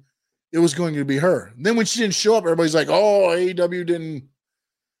became it was going to be her. And then when she didn't show up, everybody's like, oh, AEW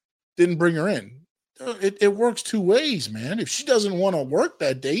didn't bring her in. It works two ways, man. If she doesn't want to work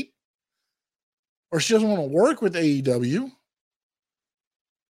that date, or she doesn't want to work with AEW,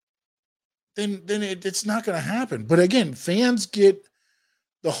 then it's not going to happen. But again, fans get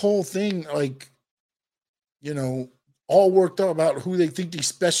the whole thing all worked up about who they think these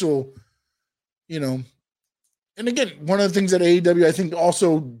special, And again, one of the things that AEW I think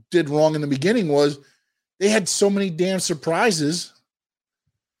also did wrong in the beginning was they had so many damn surprises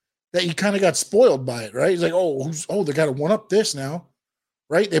that you kind of got spoiled by it, right? It's like, they got to one up this now,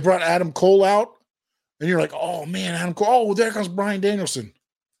 right? They brought Adam Cole out, and you're like, oh man, Adam Cole. Oh, there comes Bryan Danielson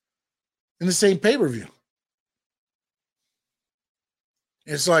in the same pay-per-view.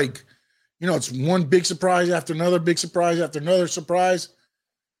 It's like, it's one big surprise after another big surprise after another surprise.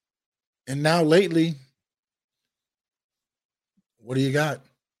 And now lately, what do you got?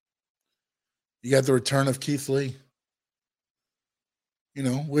 You got the return of Keith Lee.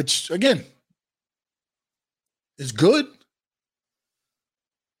 Which again is good.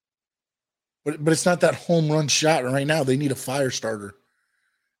 But it's not that home run shot. And right now they need a fire starter.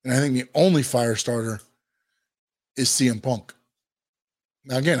 And I think the only fire starter is CM Punk.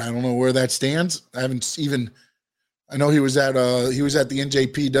 Now, again, I don't know where that stands. I know he was at the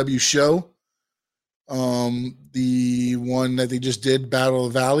NJPW show. The one that they just did, Battle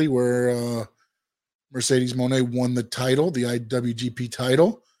of the Valley, where Mercedes Moné won the title, the IWGP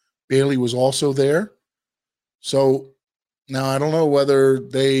title. Bayley was also there. So now I don't know whether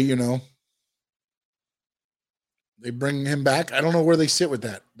they, they bring him back. I don't know where they sit with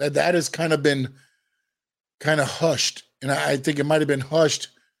that. That has kind of been hushed. And I think it might have been hushed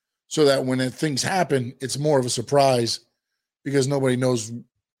so that when things happen, it's more of a surprise because nobody knows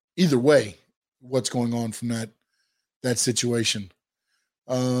either way what's going on from that situation.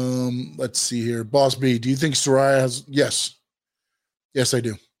 Let's see here. Boss B, do you think Saraya has? Yes. Yes, I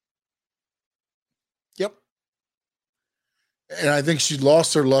do. Yep. And I think she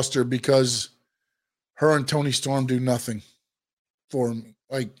lost her luster because her and Tony Storm do nothing for me.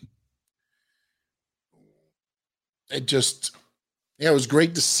 Like, it was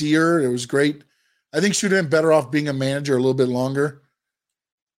great to see her. It was great. I think she would have been better off being a manager a little bit longer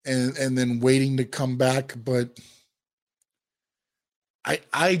and then waiting to come back. But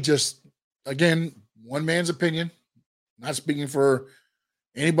I just, again, one man's opinion, not speaking for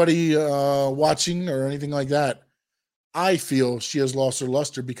anybody watching or anything like that. I feel she has lost her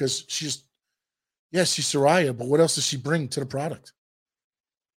luster because she's Saraya, but what else does she bring to the product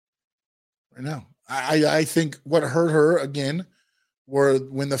right now? I think what hurt her again were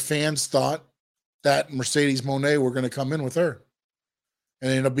when the fans thought that Mercedes Moné were going to come in with her, and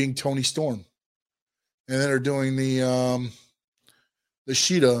it ended up being Tony Storm, and then they're doing the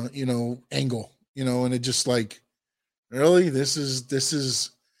Sheeta, angle, and it just like, really, this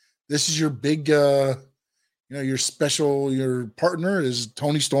is your big, your special, your partner is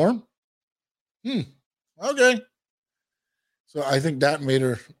Tony Storm. Okay. So I think that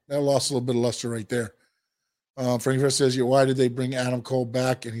lost a little bit of luster right there. Frank Fresh says, why did they bring Adam Cole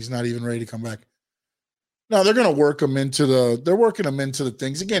back and he's not even ready to come back? No, they're going to work him they're working him into the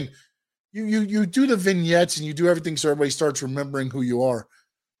things. Again, you do the vignettes and you do everything so everybody starts remembering who you are.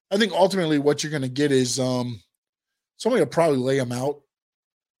 I think ultimately what you're going to get is somebody will probably lay him out,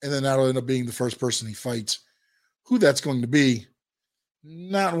 and then that'll end up being the first person he fights. Who that's going to be,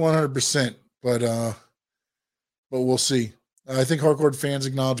 not 100%, but we'll see. I think hardcore fans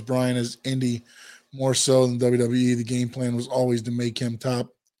acknowledge Bryan as indie more so than WWE. The game plan was always to make him top.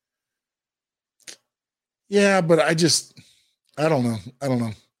 Yeah, but I don't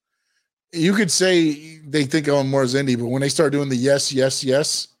know. You could say they think of him more as indie, but when they start doing the yes,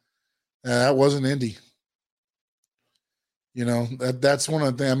 that wasn't indie. That's one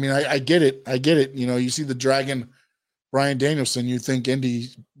of the things. I mean, I get it. You see the Dragon, Bryan Danielson, you think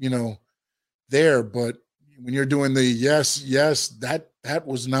indie, there, but when you're doing the yes, that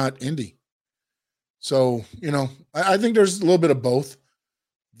was not indie. So, I think there's a little bit of both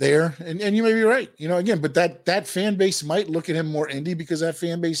there, and you may be right, again, but that fan base might look at him more indie because that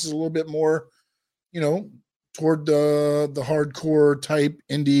fan base is a little bit more, toward the hardcore type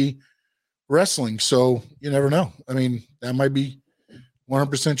indie wrestling. So you never know. I mean, that might be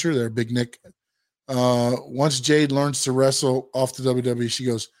 100% true there, Big Nick. Once Jade learns to wrestle off the WWE, she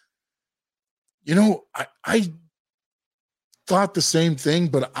goes, I thought the same thing,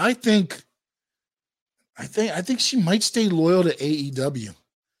 but I think she might stay loyal to AEW.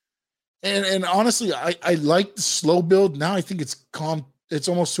 And honestly, I like the slow build. Now I think it's calm. It's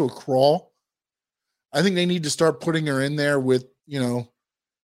almost to a crawl. I think they need to start putting her in there with,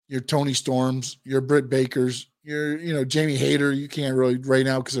 your Tony Storms, your Britt Bakers, your, Jamie Hayter. You can't really right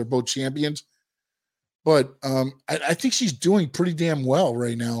now because they're both champions. But I think she's doing pretty damn well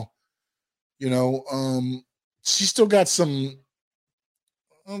right now. She's still got some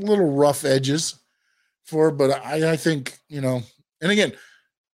little rough edges for her, but I think, and again,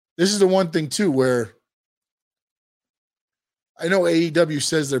 this is the one thing too, where I know AEW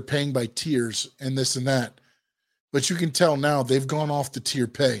says they're paying by tiers and this and that, but you can tell now they've gone off the tier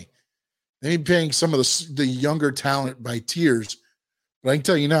pay. They've been paying some of the younger talent by tiers, but I can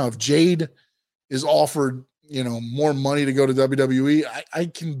tell you now, if Jade is offered, more money to go to WWE, I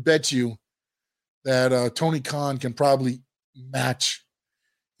can bet you that Tony Khan can probably match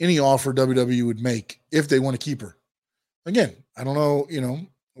any offer WWE would make if they want to keep her. Again, I don't know,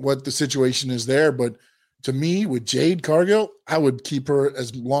 what the situation is there, but to me, with Jade Cargill, I would keep her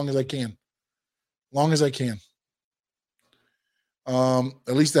as long as I can.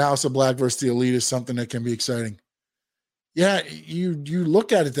 At least the House of Black versus the Elite is something that can be exciting. Yeah, you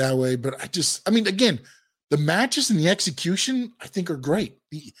look at it that way, but again, the matches and the execution, I think, are great.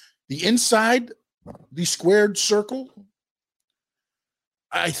 The inside, the squared circle,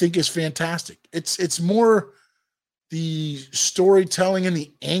 I think is fantastic. It's more the storytelling and the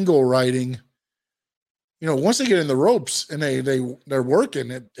angle writing. Once they get in the ropes and they're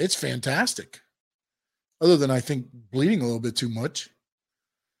working, it's fantastic. Other than I think bleeding a little bit too much.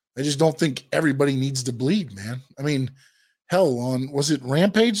 I just don't think everybody needs to bleed, man. I mean, hell, was it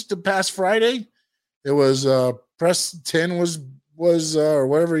Rampage the past Friday? It was Press 10 was or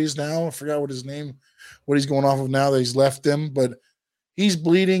whatever he's now. I forgot what he's going off of now that he's left them, but he's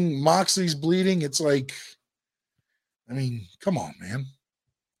bleeding. Moxley's bleeding. It's like, I mean, come on, man.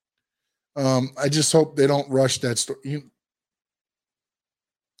 I just hope they don't rush that story.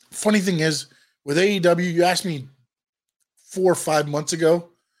 Funny thing is, with AEW, you asked me 4 or 5 months ago,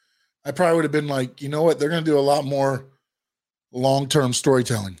 I probably would have been like, you know what? They're going to do a lot more long-term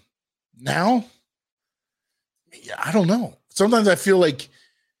storytelling. Now, I don't know. Sometimes I feel like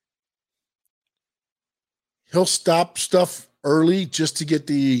he'll stop stuff early just to get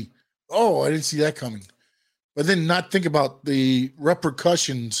I didn't see that coming. But then not think about the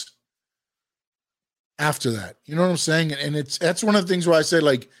repercussions after that. You know what I'm saying? And that's one of the things where I say,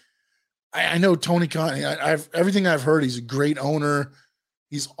 like, I know Tony Khan, everything I've heard, he's a great owner.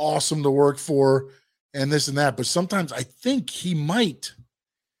 He's awesome to work for and this and that. But sometimes I think he might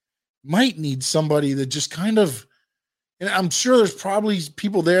need somebody that just kind of, and I'm sure there's probably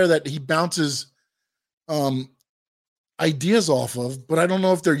people there that he bounces ideas off of, but I don't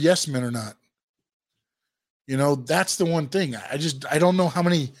know if they're yes men or not. You know, that's the one thing. I don't know how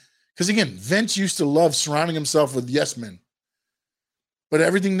many, because again, Vince used to love surrounding himself with yes men, but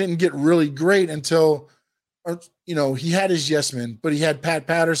everything didn't get really great until, he had his yes men, but he had Pat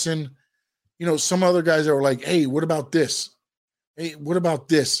Patterson, some other guys that were like, hey, what about this? Hey, what about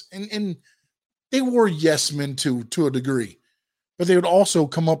this? And they were yes men to a degree, but they would also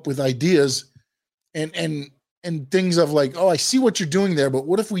come up with ideas and things of like, oh, I see what you're doing there, but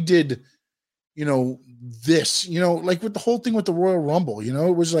what if we did, this, like with the whole thing with the Royal Rumble, it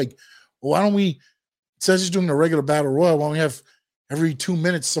was like, well, why don't we, it says he's doing a regular battle royal, why don't we have every 2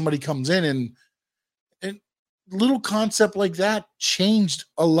 minutes somebody comes in and little concept like that changed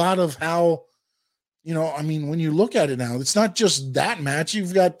a lot of how, when you look at it now, it's not just that match.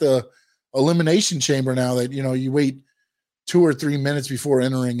 You've got the elimination chamber now that, you wait 2 or 3 minutes before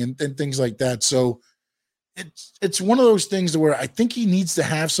entering and things like that. So it's one of those things where I think he needs to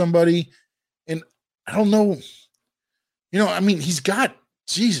have somebody, and I don't know, he's got,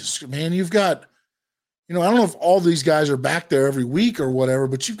 Jesus, man, you've got, I don't know if all these guys are back there every week or whatever,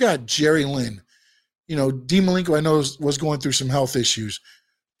 but you've got Jerry Lynn, Dean Malenko, I know was going through some health issues,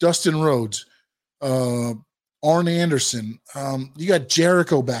 Dustin Rhodes, Arn Anderson, you got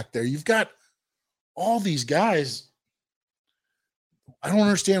Jericho back there. You've got all these guys. I don't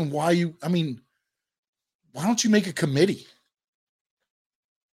understand why why don't you make a committee?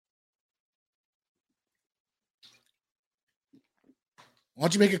 Why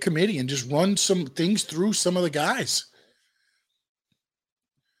don't you make a committee and just run some things through some of the guys?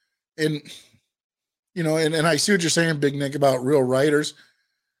 And, and I see what you're saying, Big Nick, about real writers.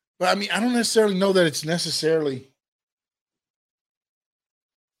 But I don't necessarily know that it's necessarily,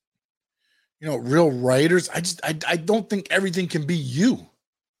 real writers. I don't think everything can be you.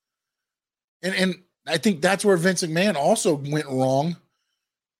 And I think that's where Vince McMahon also went wrong,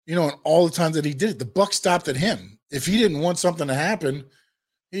 and all the times that he did it. The buck stopped at him. If he didn't want something to happen,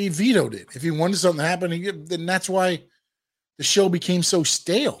 he vetoed it. If he wanted something to happen, then that's why the show became so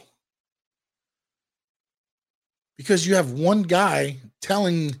stale. Because you have one guy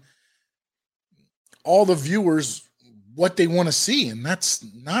telling all the viewers what they want to see, and that's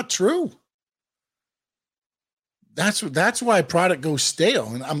not true. That's why product goes stale.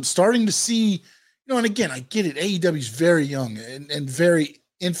 And I'm starting to see, and again, I get it. AEW is very young and very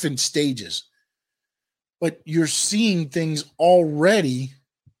infant stages, but you're seeing things already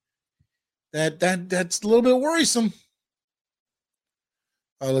that's a little bit worrisome.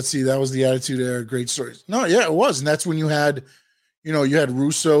 Let's see. That was the Attitude Era. Great stories. No, yeah, it was. And that's when you had, you had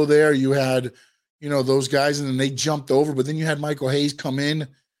Russo there. You had, those guys, and then they jumped over. But then you had Michael Hayes come in.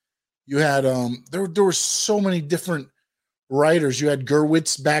 You had, there were so many different writers. You had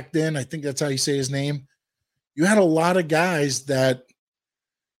Gerwitz back then. I think that's how you say his name. You had a lot of guys that,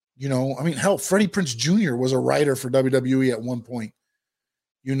 hell, Freddie Prinze Jr. was a writer for WWE at one point.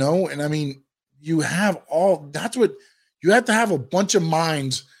 And you have that's what you have to have, a bunch of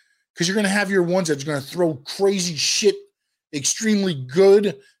minds, because you're going to have your ones that are going to throw crazy shit extremely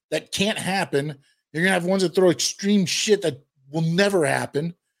good that can't happen. You're going to have ones that throw extreme shit that will never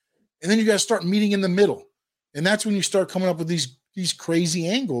happen. And then you got to start meeting in the middle. And that's when you start coming up with these crazy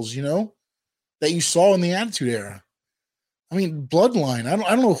angles, that you saw in the Attitude Era. Bloodline, I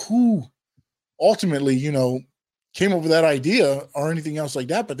don't know who ultimately, came up with that idea or anything else like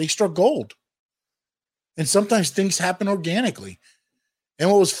that, but they struck gold. And sometimes things happen organically. And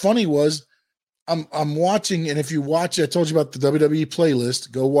what was funny was I'm watching, and if you watch, I told you about the WWE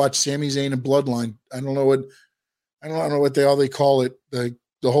playlist, go watch Sami Zayn and Bloodline. I don't know what they call it, the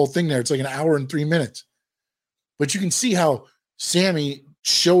whole thing there. It's like an hour and 3 minutes. But you can see how Sami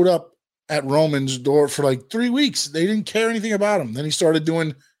showed up at Roman's door for like 3 weeks. They didn't care anything about him. Then he started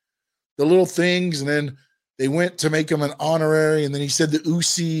doing the little things, and then they went to make him an honorary, and then he said the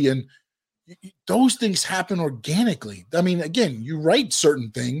Usi, and those things happen organically. Again, you write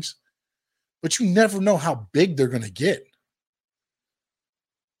certain things, but you never know how big they're going to get.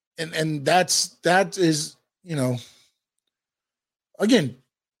 And that is, again,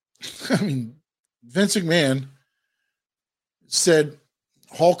 Vince McMahon said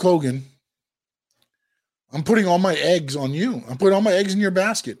Hulk Hogan I'm putting all my eggs on you. I'm putting all my eggs in your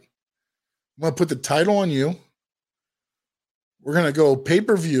basket. I'm going to put the title on you. We're going to go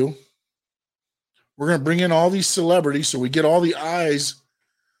pay-per-view. We're going to bring in all these celebrities so we get all the eyes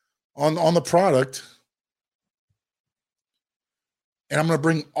on the product. And I'm going to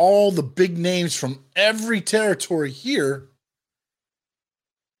bring all the big names from every territory here.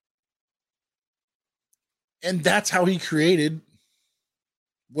 And that's how he created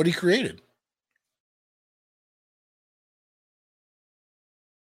what he created.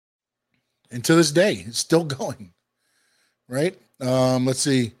 And to this day, it's still going. Right? Let's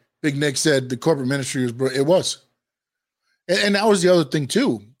see. Big Nick said the corporate ministry was, it was. And that was the other thing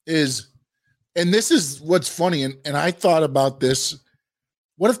too, is, and this is what's funny. And I thought about this.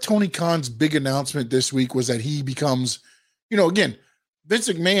 What if Tony Khan's big announcement this week was that he becomes, again, Vince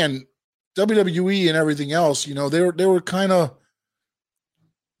McMahon, WWE and everything else, they were kind of,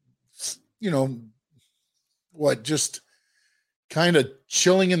 just kind of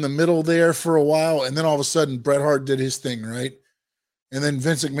chilling in the middle there for a while. And then all of a sudden Bret Hart did his thing, right? And then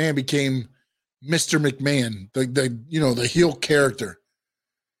Vince McMahon became Mr. McMahon, the heel character.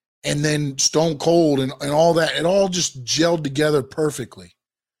 And then Stone Cold and all that, it all just gelled together perfectly.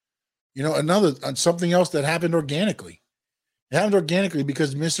 Something else that happened organically. It happened organically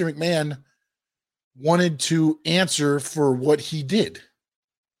because Mr. McMahon wanted to answer for what he did,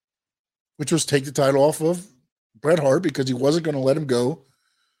 which was take the title off of Bret Hart because he wasn't going to let him go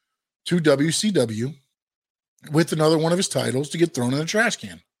to WCW with another one of his titles to get thrown in the trash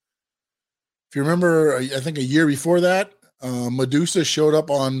can. If you remember, I think a year before that, Medusa showed up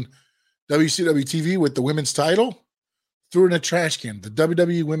on WCW TV with the women's title, threw it in a trash can, the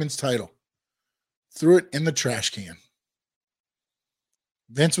WWE women's title, threw it in the trash can.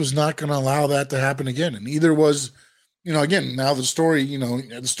 Vince was not going to allow that to happen again. And neither was, again, now the story,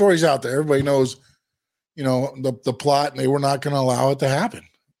 the story's out there. Everybody knows, the plot, and they were not going to allow it to happen.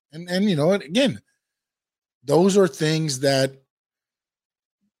 And again, those are things that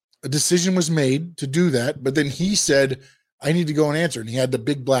a decision was made to do that. But then he said, I need to go and answer. And he had the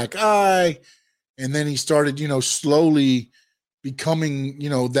big black eye. And then he started, slowly becoming,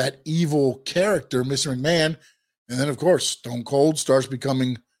 that evil character, Mr. McMahon. And then, of course, Stone Cold starts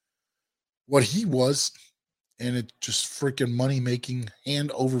becoming what he was. And it just freaking money-making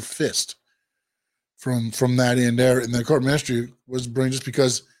hand over fist from that end there. And the corporate ministry was brilliant just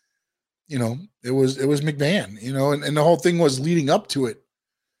because, it was McMahon, and the whole thing was leading up to it.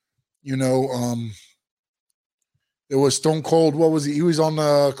 It was Stone Cold. What was he? He was on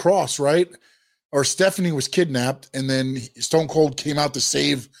the cross, right? Or Stephanie was kidnapped, and then Stone Cold came out to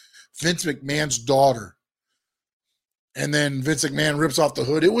save Vince McMahon's daughter. And then Vince McMahon rips off the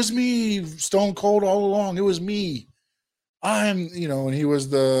hood. It was me, Stone Cold, all along. It was me. And he was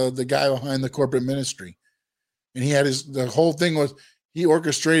the guy behind the corporate ministry. And he had the whole thing was he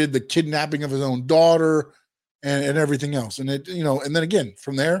orchestrated the kidnapping of his own daughter and everything else. And it, and then again,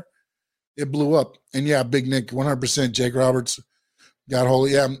 from there, it blew up. And yeah, Big Nick, 100%, Jake Roberts got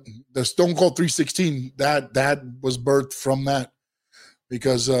hold of, the Stone Cold 316, that was birthed from that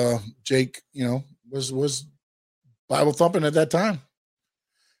because Jake, was Bible thumping at that time.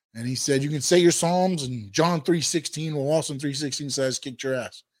 And he said, you can say your Psalms, and John 3:16, well, Austin 3:16 says, kicked your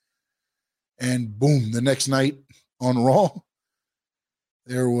ass. And boom, the next night on Raw,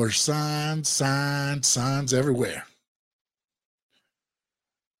 there were signs everywhere.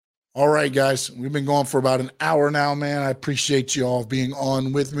 All right, guys, we've been going for about an hour now, man. I appreciate you all being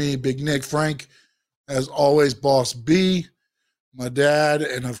on with me. Big Nick, Frank, as always, Boss B, my dad,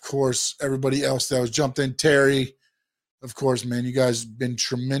 and of course, everybody else that was jumped in, Terry. Of course, man, you guys have been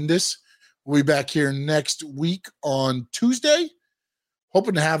tremendous. We'll be back here next week on Tuesday.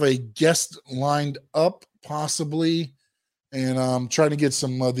 Hoping to have a guest lined up, possibly. And I'm trying to get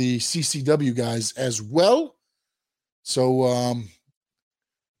some of the CCW guys as well. So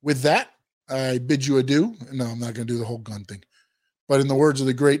with that, I bid you adieu. No, I'm not going to do the whole gun thing. But in the words of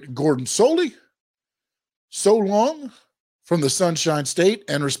the great Gordon Soley, so long from the Sunshine State,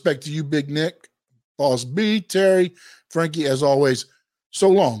 and respect to you, Big Nick, Boss B, Terry, Frankie, as always, so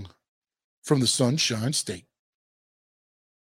long from the Sunshine State.